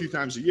year or a few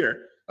times a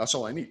year, that's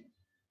all I need.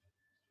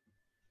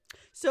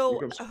 So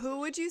who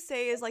would you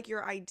say is like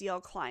your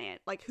ideal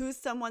client? Like who's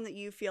someone that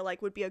you feel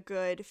like would be a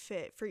good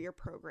fit for your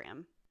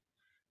program?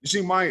 You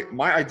see, my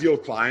ideal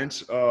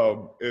client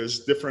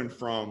is different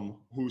from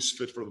who's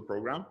fit for the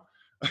program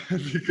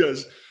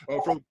because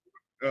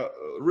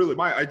really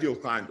my ideal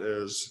client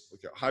is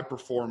like a high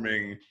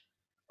performing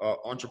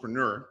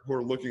entrepreneur who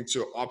are looking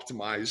to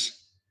optimize,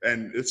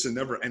 and it's a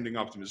never ending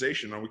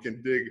optimization, and we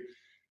can dig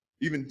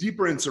even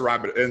deeper into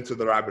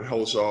the rabbit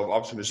holes of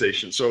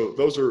optimization. So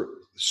those are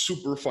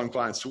super fun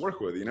clients to work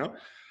with,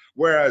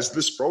 whereas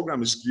this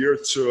program is geared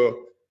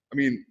to, I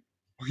mean,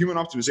 human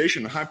optimization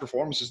and high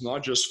performance is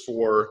not just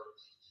for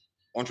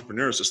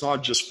entrepreneurs. It's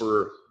not just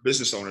for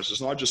business owners.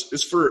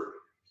 It's for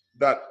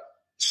that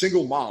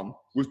single mom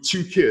with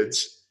 2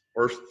 kids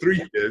or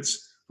 3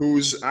 kids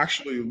who's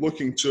actually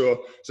looking to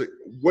say,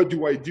 what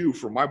do I do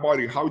for my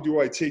body? How do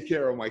I take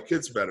care of my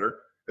kids better?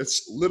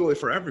 It's literally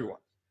for everyone.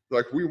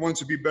 Like, we want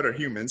to be better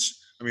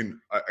humans. I mean,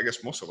 I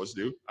guess most of us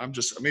do.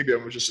 Maybe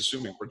I'm just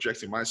assuming,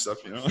 projecting my stuff,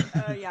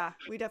 Yeah,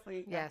 we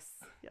definitely. Yes.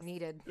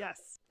 Needed.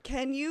 Yes.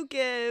 Can you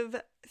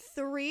give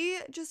 3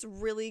 just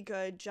really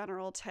good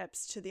general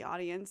tips to the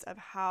audience of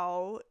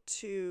how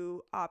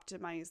to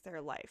optimize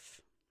their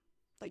life?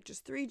 Like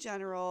just 3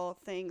 general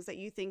things that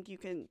you think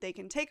they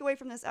can take away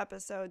from this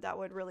episode that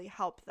would really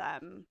help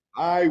them.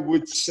 I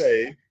would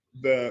say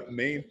the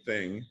main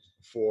thing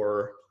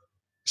for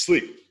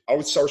sleep, I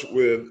would start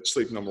with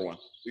sleep, number 1,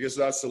 because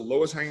that's the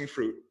lowest hanging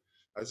fruit.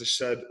 As I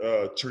said,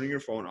 turning your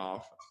phone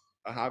off,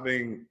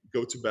 having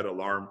go to bed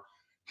alarm,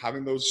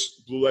 having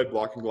those blue light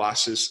blocking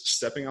glasses,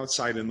 stepping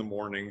outside in the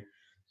morning,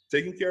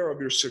 taking care of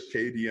your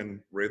circadian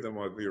rhythm,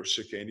 of your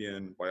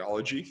circadian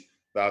biology.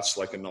 That's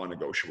like a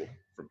non-negotiable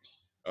for me.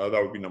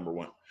 That would be number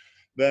 1.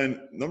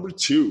 Then number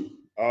 2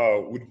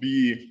 would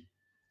be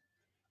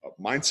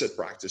mindset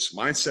practice,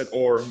 mindset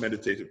or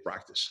meditative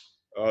practice.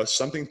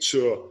 Something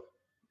to,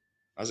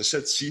 as I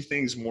said, see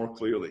things more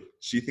clearly,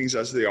 see things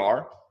as they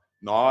are,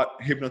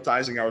 not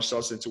hypnotizing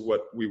ourselves into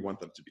what we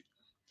want them to be.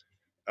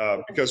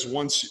 Because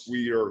once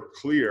we are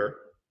clear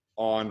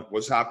on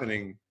what's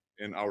happening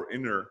in our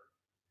inner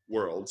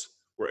world,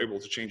 we're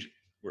able to change it.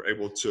 We're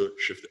able to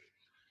shift it.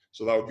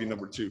 So that would be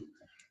number 2.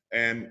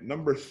 And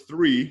number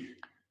 3,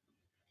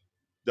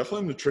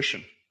 definitely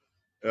nutrition.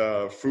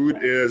 Food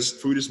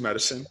is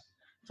medicine.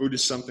 Food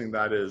is something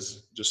that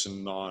is just a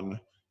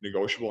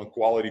non-negotiable, and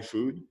quality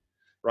food.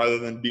 Rather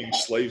than being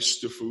slaves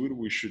to food,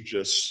 we should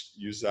just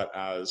use that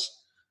as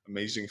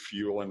amazing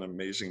fuel and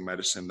amazing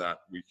medicine that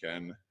we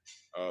can,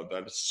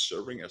 that is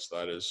serving us,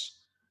 that is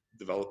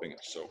developing us.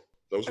 So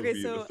those would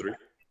be the 3.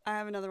 I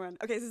have another one.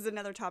 Okay, this is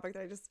another topic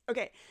that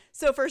okay.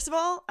 So first of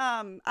all,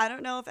 I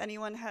don't know if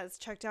anyone has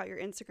checked out your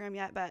Instagram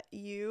yet, but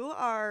you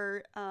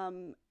are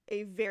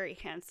a very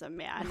handsome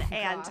man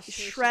and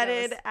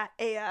shredded at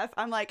AF.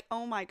 I'm like,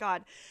 oh my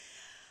God.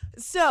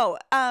 So,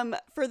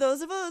 for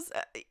those of us,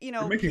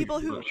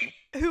 people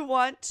who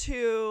want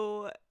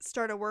to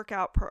start a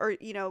workout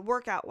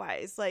workout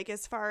wise, like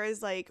as far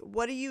as like,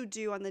 what do you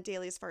do on the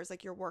daily as far as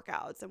like your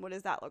workouts, and what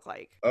does that look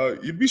like?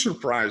 You'd be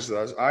surprised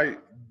that I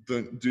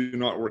do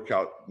not work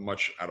out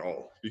much at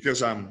all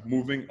because I'm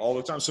moving all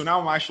the time. So now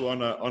I'm actually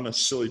on a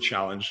silly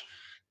challenge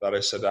that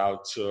I set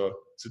out to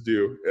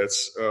do.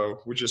 It's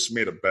we just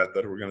made a bet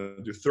that we're going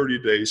to do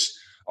 30 days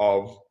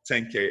of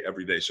 10K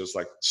every day. So it's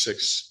like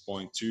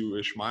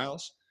 6.2-ish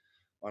miles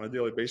on a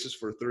daily basis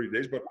for 30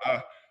 days. But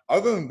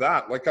other than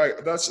that, like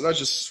that's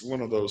just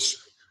one of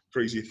those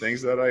crazy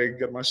things that I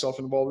get myself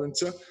involved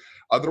into.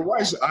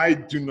 Otherwise, I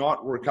do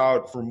not work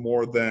out for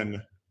more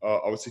than,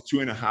 I would say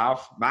 2.5,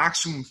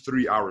 maximum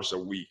 3 hours a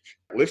week.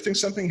 Lifting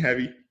something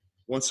heavy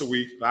once a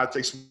week, that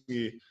takes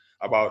me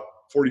about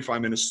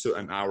 45 minutes to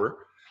an hour.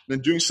 Then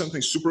doing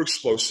something super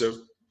explosive,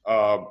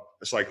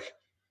 it's like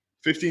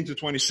 15 to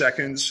 20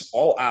 seconds,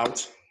 all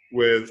out,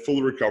 with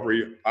full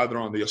recovery, either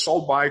on the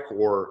assault bike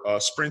or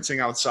sprinting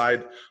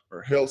outside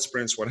or hill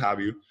sprints, what have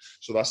you.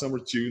 So that's number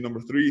 2. Number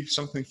 3,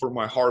 something for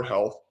my heart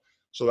health.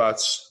 So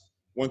that's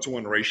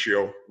 1-to-1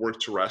 ratio, work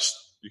to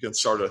rest. You can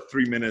start at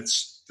 3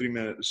 minutes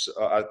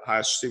at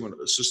high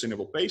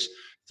sustainable pace,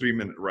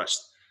 3-minute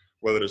rest,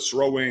 whether it's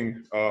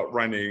rowing,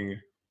 running,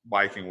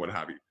 biking, what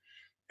have you.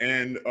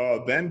 And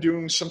then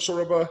doing some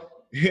sort of a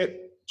HIIT,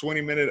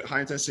 20-minute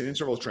high intensity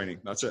interval training.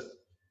 That's it.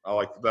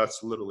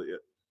 That's literally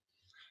it.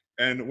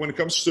 And when it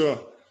comes to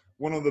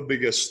one of the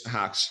biggest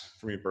hacks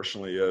for me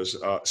personally is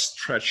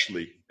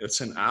Stretchly.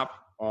 It's an app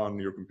on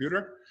your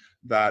computer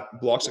that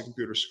blocks the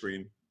computer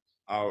screen.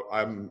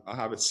 I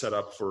have it set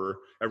up for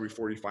every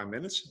 45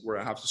 minutes where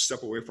I have to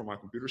step away from my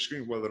computer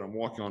screen, whether I'm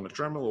walking on the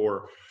treadmill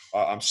or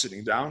I'm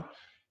sitting down.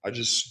 I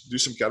just do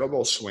some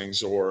kettlebell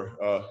swings or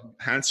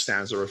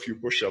handstands or a few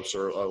push-ups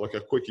or like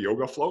a quick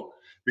yoga flow,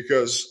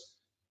 because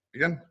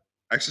again,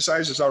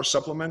 exercise is our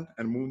supplement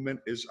and movement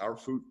is our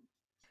food.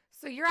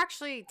 So you're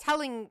actually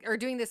telling or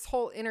doing this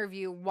whole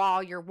interview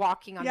while you're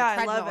walking on the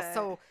treadmill. I love it.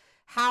 So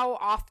how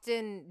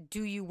often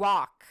do you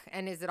walk?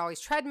 And is it always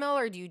treadmill,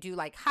 or do you do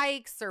like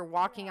hikes or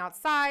walking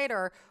outside,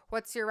 or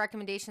what's your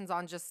recommendations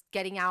on just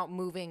getting out,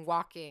 moving,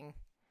 walking?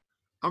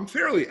 I'm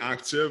fairly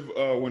active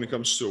when it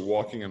comes to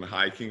walking and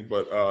hiking,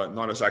 but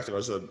not as active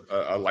as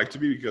I like to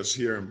be, because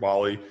here in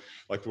Bali,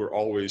 like, we're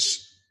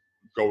always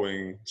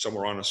going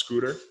somewhere on a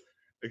scooter,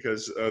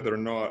 because there are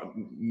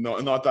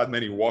not that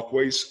many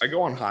walkways. I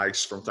go on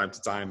hikes from time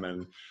to time,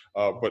 and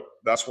but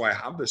that's why I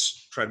have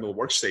this treadmill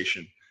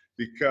workstation,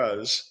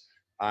 because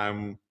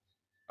I'm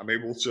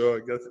able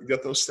to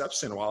get those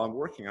steps in while I'm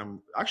working.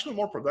 I'm actually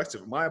more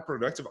productive. My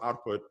productive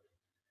output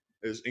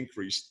is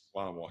increased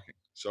while I'm walking.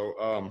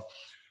 So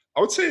I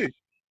would say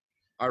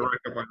I rack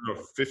up about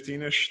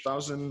 15-ish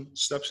thousand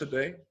steps a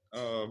day,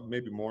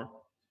 maybe more.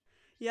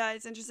 Yeah,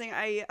 it's interesting.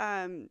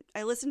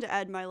 I listened to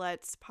Ed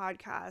Milet's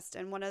podcast,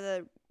 and one of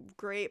the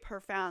great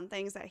profound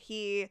things that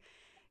he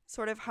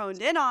sort of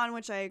honed in on,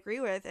 which I agree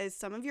with, is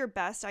some of your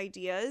best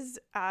ideas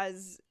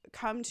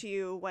come to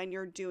you when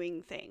you're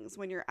doing things,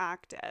 when you're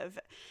active.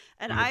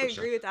 And 100%. I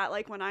agree with that.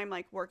 Like, when I'm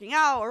like working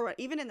out, or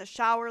even in the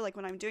shower, like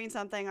when I'm doing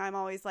something, I'm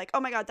always like, oh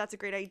my God, that's a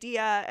great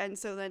idea. And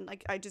so then,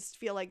 like, I just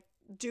feel like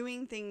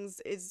doing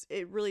things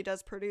it really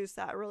does produce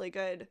that really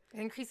good. It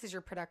increases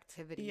your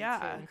productivity too,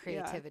 and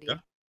creativity. Yeah.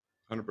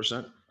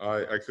 100%.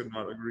 I could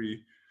not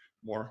agree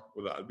more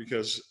with that,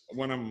 because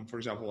when I'm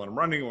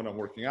running, when I'm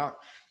working out,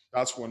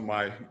 that's when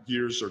my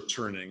gears are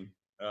turning.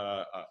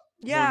 I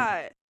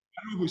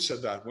don't know who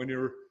said that. When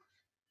your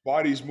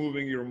body's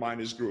moving, your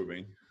mind is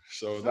grooving.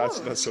 So that's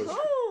so true.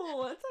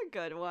 Oh, that's a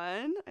good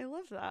one. I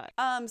love that.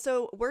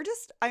 So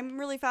I'm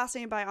really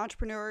fascinated by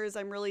entrepreneurs.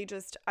 I'm really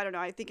I don't know.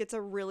 I think it's a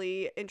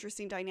really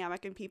interesting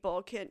dynamic in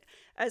people.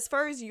 As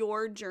far as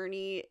your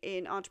journey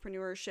in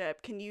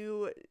entrepreneurship, can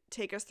you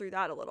take us through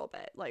that a little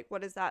bit? Like,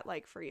 what is that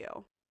like for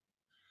you?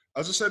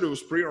 As I said, it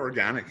was pretty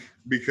organic,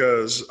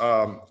 because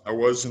I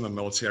was in the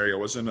military. I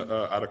was at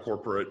a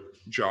corporate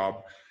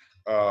job,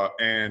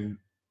 and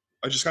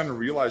I just kind of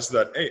realized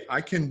that, hey,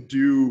 I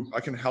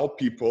can help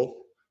people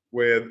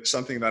with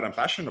something that I'm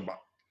passionate about.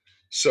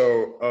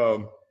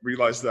 So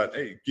realized that,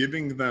 hey,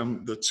 giving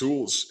them the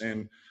tools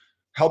and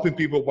helping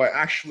people by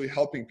actually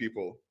helping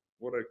people,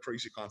 what a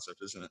crazy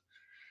concept, isn't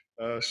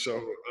it?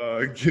 So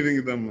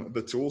giving them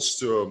the tools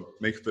to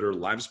make their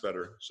lives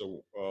better.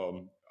 So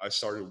I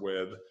started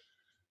with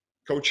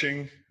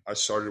coaching. I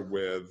started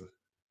with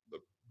the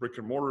brick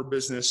and mortar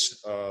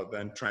business,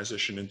 then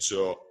transitioned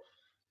into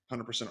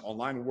 100%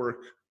 online work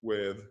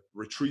with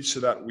retreats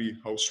that we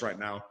host right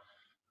now,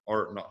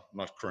 or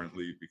not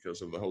currently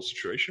because of the whole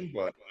situation,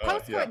 but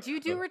do you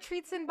do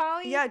retreats in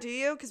Bali? Yeah, do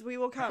you? Because we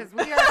will come.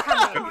 Because we are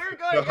coming. We're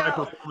going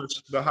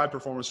the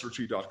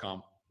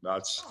highperformanceretreat.com.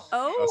 That's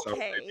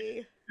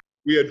okay.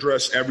 We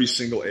address every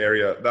single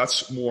area.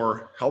 That's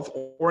more health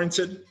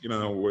oriented.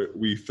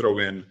 We throw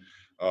in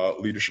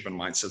leadership and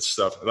mindset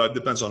stuff. That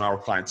depends on our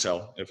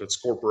clientele. If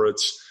it's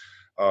corporates,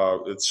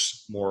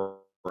 it's more,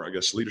 I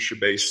guess, leadership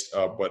based.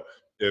 But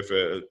if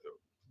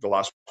the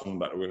last one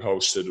that we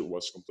hosted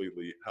was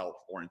completely health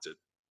oriented.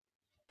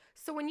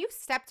 So when you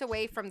stepped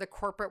away from the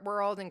corporate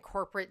world and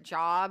corporate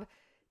job,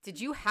 did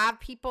you have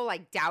people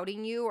like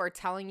doubting you or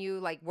telling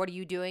you like, what are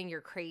you doing? You're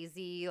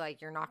crazy.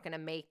 Like, you're not going to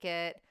make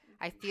it.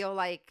 I feel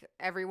like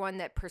everyone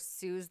that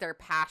pursues their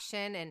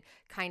passion and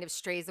kind of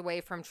strays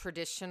away from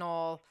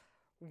traditional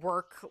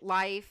work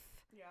life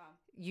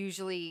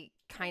usually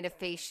kind of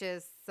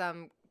faces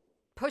some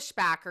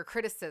pushback or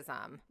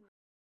criticism.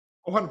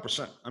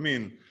 100%. I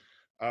mean,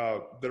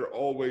 there are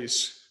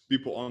always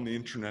people on the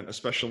internet,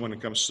 especially when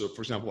it comes to,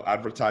 for example,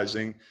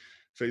 advertising,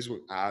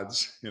 Facebook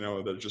ads,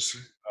 they're just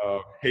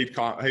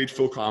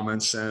hateful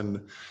comments.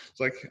 And it's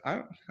like,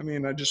 I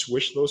just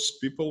wish those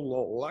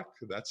people luck.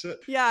 That's it.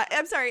 Yeah,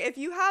 I'm sorry. If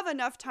you have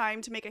enough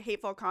time to make a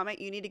hateful comment,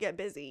 you need to get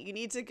busy. You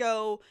need to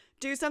go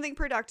do something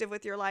productive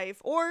with your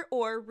life, or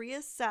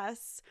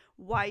reassess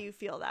why you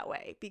feel that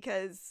way.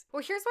 Because,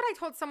 well, here's what I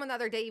told someone the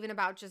other day, even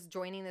about just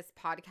joining this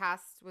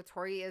podcast with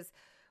Tori, is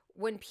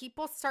when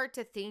people start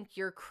to think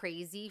you're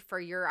crazy for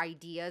your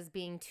ideas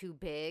being too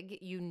big,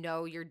 you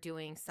know you're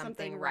doing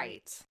something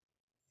right.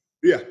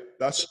 Yeah,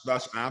 that's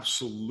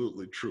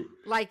absolutely true.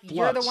 Like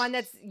you're the Plus, one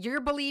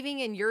you're believing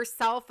in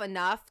yourself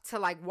enough to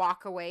like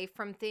walk away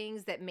from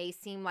things that may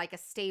seem like a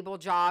stable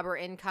job or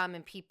income,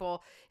 and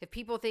if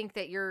people think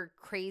that you're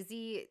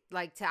crazy,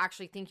 like to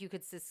actually think you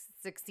could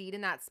succeed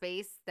in that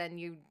space, then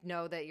you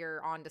know that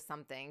you're onto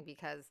something,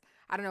 because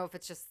I don't know if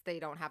it's just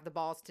they don't have the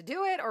balls to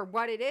do it or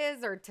what it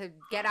is, or to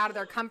get out of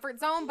their comfort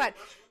zone, but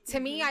to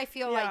me I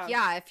feel like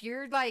if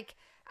you're like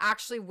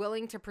actually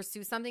willing to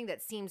pursue something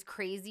that seems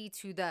crazy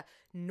to the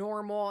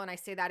normal, and I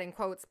say that in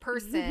quotes,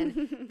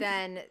 person,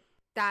 then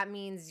that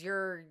means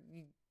you're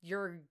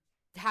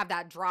have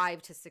that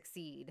drive to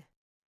succeed.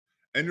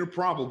 and you're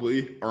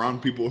probably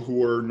around people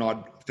who are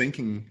not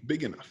thinking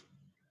big enough,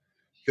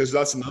 because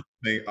that's another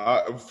thing.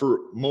 For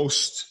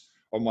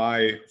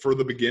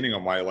the beginning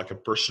of my like a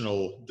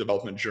personal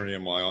development journey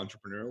and my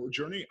entrepreneurial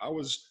journey, I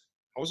was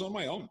on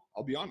my own.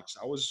 I'll be honest.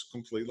 I was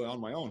completely on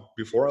my own.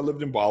 Before I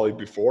lived in Bali,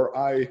 before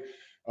I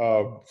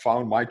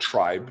found my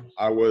tribe,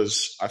 I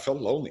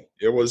felt lonely.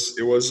 It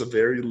was a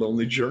very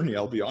lonely journey.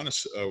 I'll be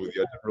honest with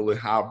you. I didn't really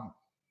have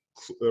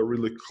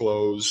really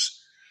close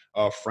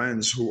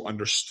friends who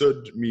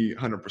understood me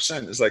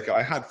 100%. It's like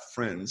I had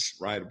friends,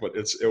 right? But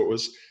it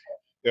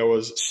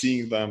was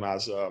seeing them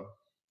as a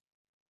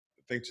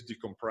thing to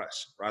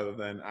decompress rather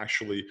than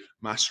actually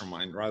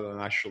mastermind, rather than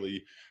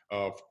actually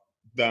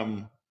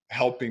them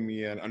helping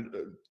me and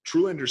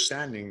truly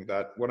understanding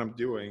that what I'm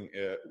doing,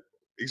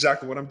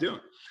 exactly what I'm doing.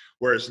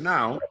 Whereas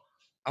now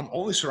I'm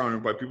only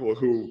surrounded by people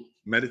who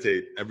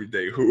meditate every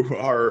day, who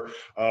are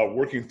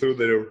working through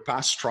their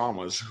past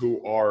traumas,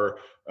 who are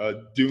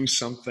doing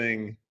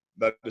something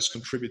that is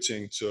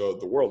contributing to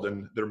the world,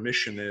 and their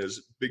mission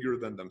is bigger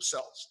than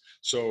themselves.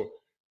 So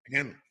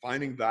again,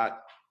 finding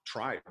that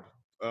tribe,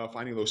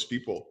 finding those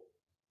people,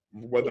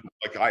 whether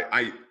like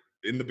I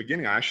in the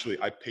beginning, I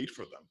paid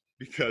for them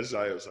because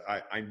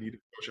I need a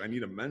coach, I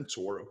need a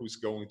mentor who's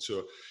going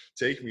to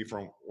take me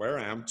from where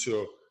I am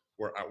to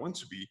where I want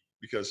to be,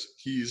 because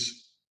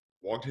he's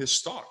walked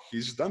his talk,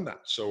 he's done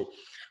that. So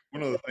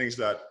one of the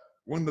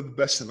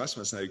best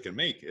investments that you can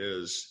make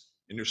is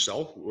in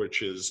yourself,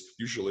 which is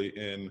usually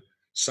in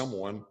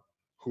someone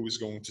who is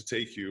going to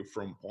take you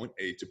from point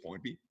A to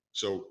point B.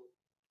 So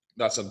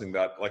that's something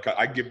that like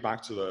I give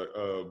back to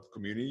the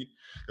community,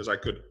 because I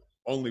could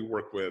only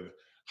work with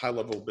high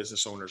level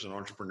business owners and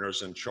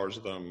entrepreneurs and charge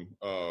them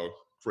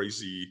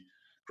crazy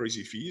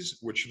fees,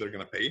 which they're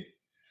going to pay.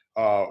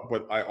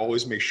 But I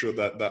always make sure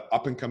that the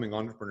up and coming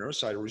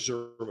entrepreneurs, I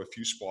reserve a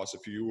few spots, a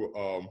few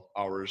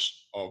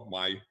hours of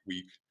my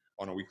week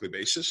on a weekly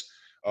basis,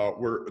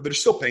 where they're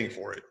still paying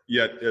for it,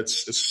 yet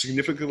it's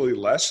significantly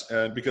less.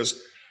 And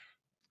because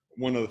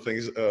one of the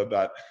things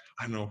that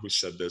I don't know who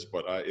said this,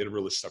 but it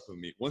really stuck with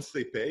me. Once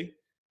they pay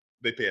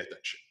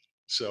attention.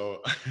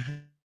 So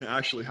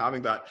actually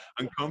having that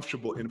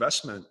uncomfortable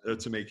investment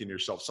to make in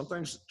yourself.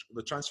 Sometimes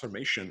the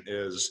transformation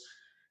is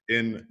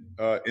in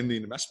the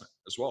investment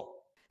as well.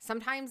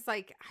 Sometimes,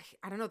 like,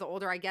 I don't know, the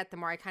older I get, the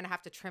more I kind of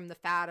have to trim the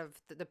fat of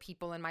the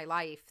people in my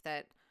life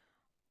that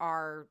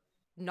are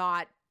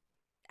not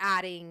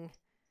adding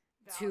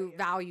to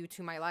value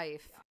to my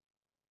life.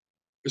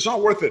 It's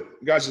not worth it,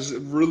 guys. It's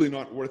really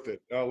not worth it.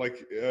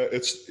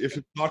 It's if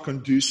it's not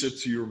conducive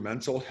to your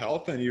mental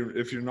health, and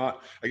if you're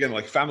not, again,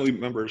 like family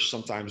members,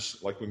 sometimes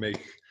like we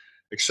make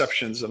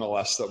exceptions and all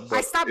that stuff. I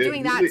But stopped it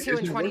doing that really too in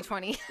isn't worth it.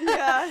 2020. Yeah,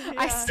 I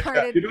yeah. Yeah,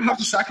 started. you don't have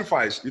to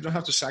sacrifice. You don't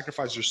have to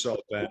sacrifice yourself.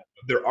 And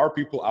there are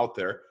people out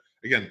there.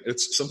 Again,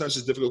 it's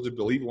difficult to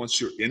believe once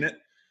you're in it.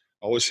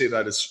 I always say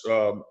that it's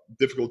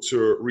difficult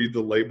to read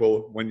the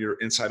label when you're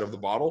inside of the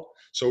bottle.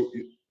 So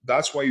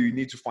that's why you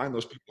need to find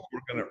those people who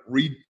are going to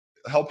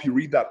help you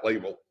read that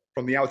label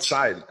from the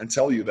outside and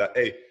tell you that,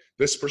 hey,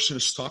 this person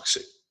is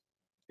toxic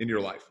in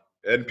your life,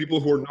 and people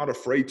who are not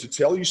afraid to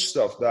tell you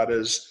stuff that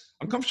is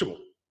uncomfortable.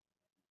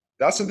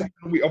 That's something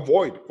that we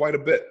avoid quite a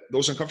bit,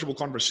 those uncomfortable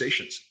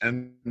conversations.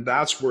 And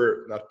that's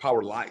where that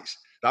power lies.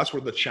 That's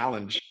where the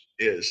challenge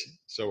is.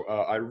 So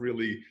I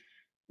really,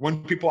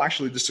 when people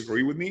actually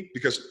disagree with me,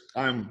 because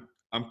I'm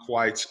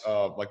quite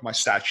like my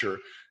stature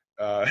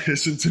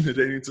is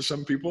intimidating to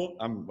some people.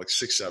 I'm like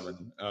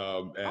 6'7",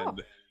 Oh,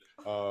 and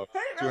I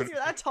didn't realize 200. you were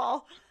that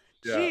tall.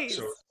 Yeah.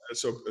 Jeez.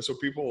 So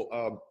people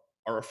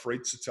are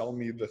afraid to tell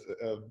me the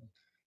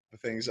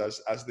things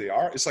as they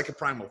are. It's like a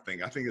primal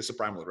thing. I think it's a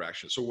primal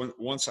reaction. So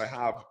once I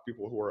have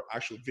people who are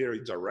actually very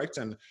direct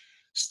and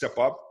step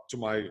up to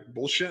my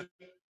bullshit,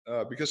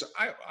 because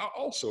I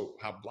also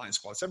have blind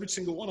spots. Every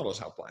single one of us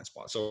have blind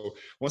spots. So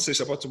once they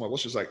step up to my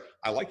bullshit, it's like,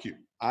 I like you.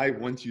 I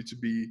want you to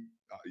be.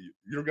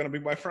 You're gonna be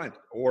my friend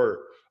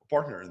or a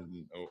partner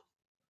in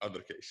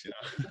other case.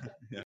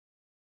 Yeah.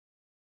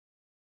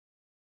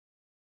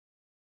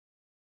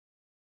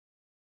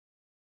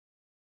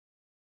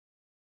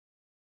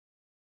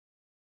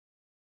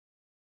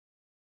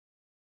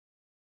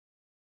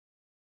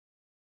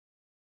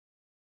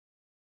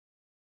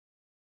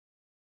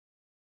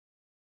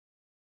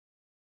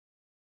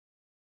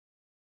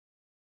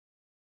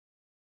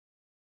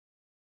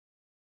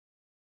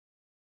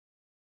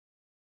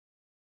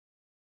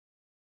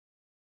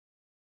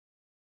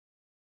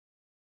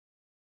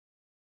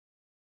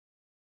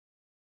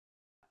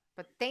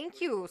 But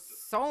thank you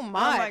so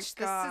my much.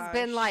 This has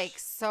been gosh. like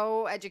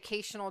so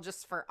educational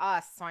just for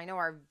us. So I know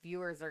our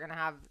viewers are going to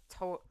have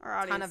Our ton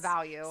audience. of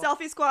value.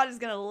 Selfie Squad is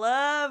going to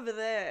love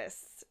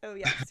this. Oh,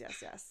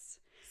 yes.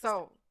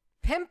 So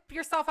pimp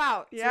yourself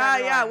out. to Yeah.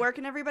 everyone. Where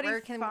can everybody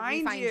Where can we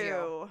find find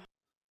you?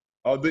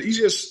 The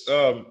easiest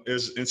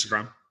is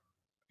Instagram,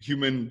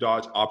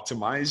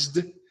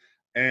 human.optimized.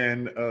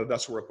 And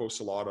that's where I post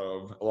a lot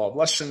of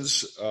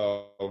lessons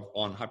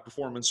on high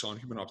performance, on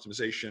human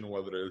optimization,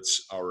 whether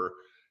it's our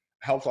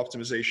health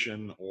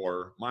optimization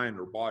or mind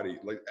or body,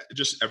 like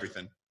just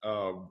everything.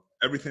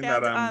 Everything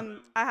that And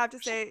I have to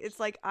say, it's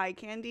like eye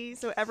candy.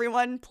 So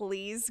everyone,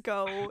 please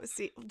go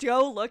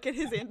look at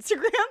his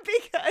Instagram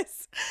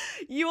because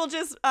you will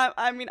just.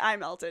 I mean, I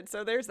melted.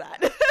 So there's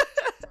that.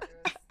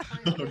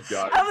 Oh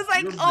God! I was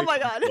like, You're oh my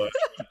making God. blood.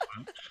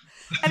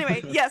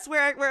 Anyway, yes.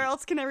 Where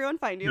else can everyone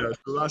find you? Yeah,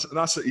 so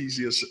that's the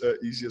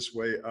easiest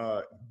way.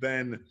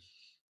 Then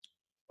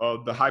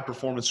the high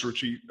performance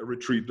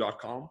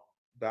retreat.com.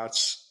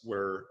 That's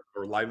where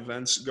our live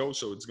events go.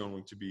 So it's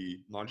going to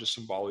be not just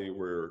in Bali.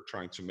 We're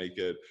trying to make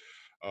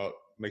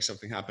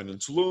something happen in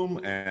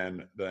Tulum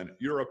and then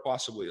Europe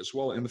possibly as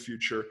well in the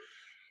future.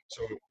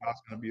 So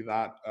that's going to be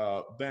that.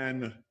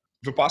 Then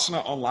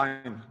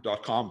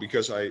vipassanaonline.com,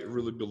 because I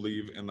really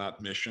believe in that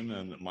mission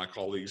and my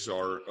colleagues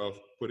are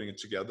putting it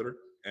together.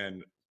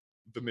 And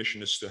the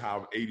mission is to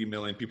have 80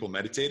 million people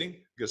meditating,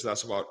 because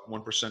that's about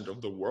 1% of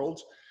the world.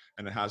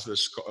 And it has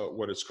this,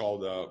 what it's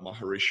called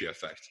Maharishi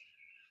effect.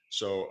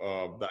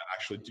 So that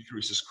actually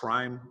decreases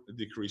crime, it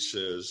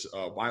decreases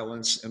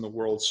violence in the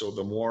world. So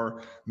the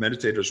more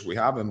meditators we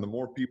have and the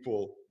more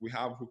people we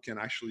have who can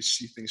actually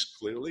see things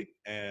clearly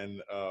and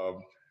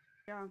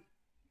Yeah.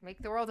 Make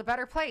the world a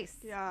better place.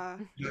 Yeah.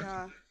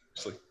 Yeah.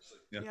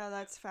 Yeah,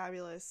 that's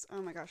fabulous.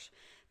 Oh my gosh.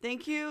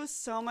 Thank you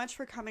so much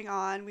for coming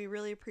on. We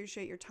really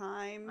appreciate your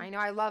time. I know.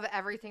 I love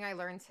everything I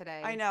learned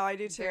today. I know, I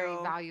do too. Very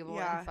valuable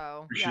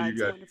info. Appreciate you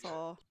it's guys.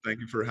 wonderful.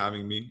 Thank you for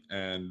having me,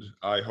 and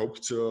I hope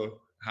to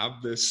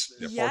have this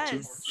part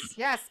two.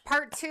 Yes,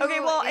 part 2. Okay,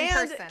 well, in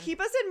and person.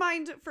 keep us in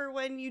mind for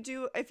when you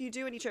do, if you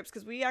do any trips,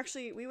 because we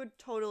would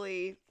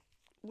totally,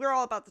 we're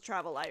all about the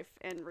travel life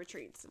and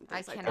retreats and I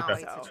things like cannot that.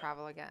 wait So. to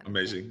travel again.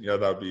 Amazing. Yeah,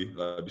 that'd be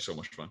so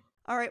much fun.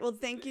 All right, well,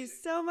 thank you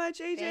so much,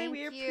 AJ. Thank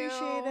we you.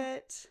 appreciate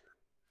it.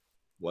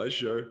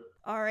 Pleasure.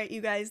 All right, you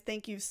guys,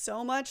 thank you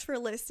so much for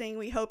listening.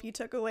 We hope you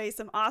took away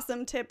some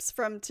awesome tips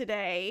from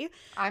today.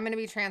 I'm going to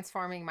be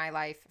transforming my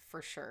life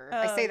for sure.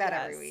 I say that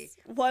every week.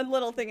 One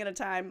little thing at a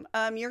time.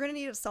 You're going to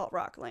need a salt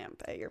rock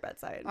lamp at your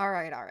bedside. All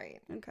right.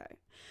 Okay.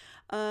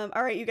 All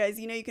right, you guys,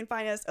 you can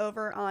find us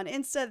over on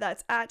Insta.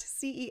 That's at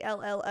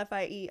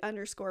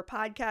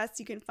CELLFIE_podcast.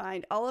 You can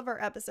find all of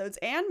our episodes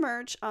and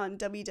merch on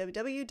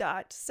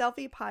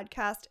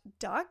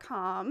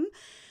www.selfiepodcast.com.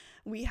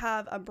 We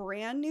have a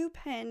brand new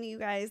pen, you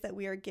guys, that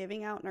we are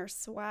giving out in our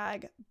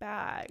swag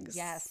bags.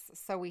 Yes.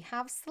 So we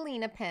have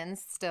Selena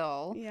pins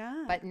still.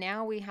 Yeah. But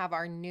now we have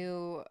our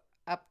new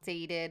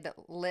updated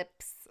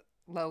lips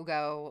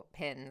logo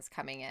pins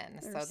coming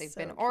in. So they've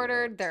been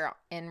ordered. Cute. They're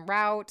en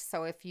route.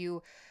 So if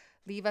you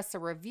leave us a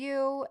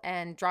review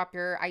and drop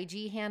your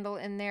IG handle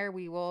in there,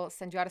 we will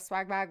send you out a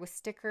swag bag with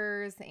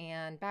stickers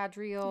and badge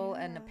reel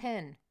and a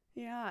pin.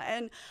 Yeah,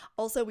 and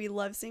also we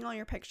love seeing all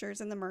your pictures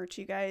in the merch,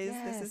 you guys.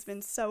 Yes. This has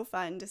been so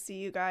fun to see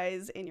you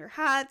guys in your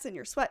hats and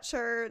your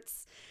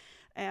sweatshirts,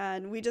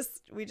 and we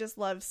just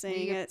love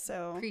seeing it.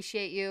 So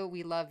appreciate you.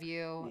 We love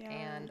you, Yeah.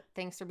 and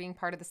thanks for being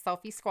part of the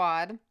Selfie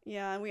Squad.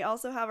 Yeah, and we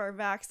also have our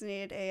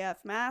Vaccinated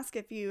AF mask.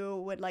 If you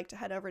would like to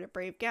head over to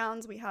Brave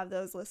Gowns, we have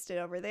those listed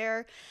over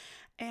there.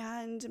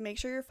 And make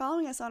sure you're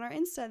following us on our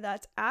Insta.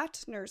 That's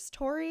at Nurse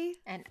Tori.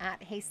 And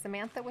at Hey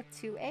Samantha with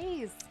 2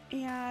 A's.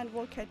 And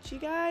we'll catch you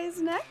guys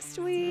next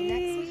week. See you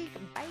next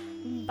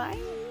week. Bye.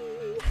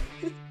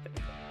 Bye.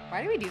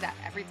 Why do we do that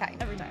every time?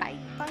 Every time.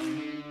 Bye.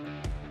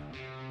 Bye.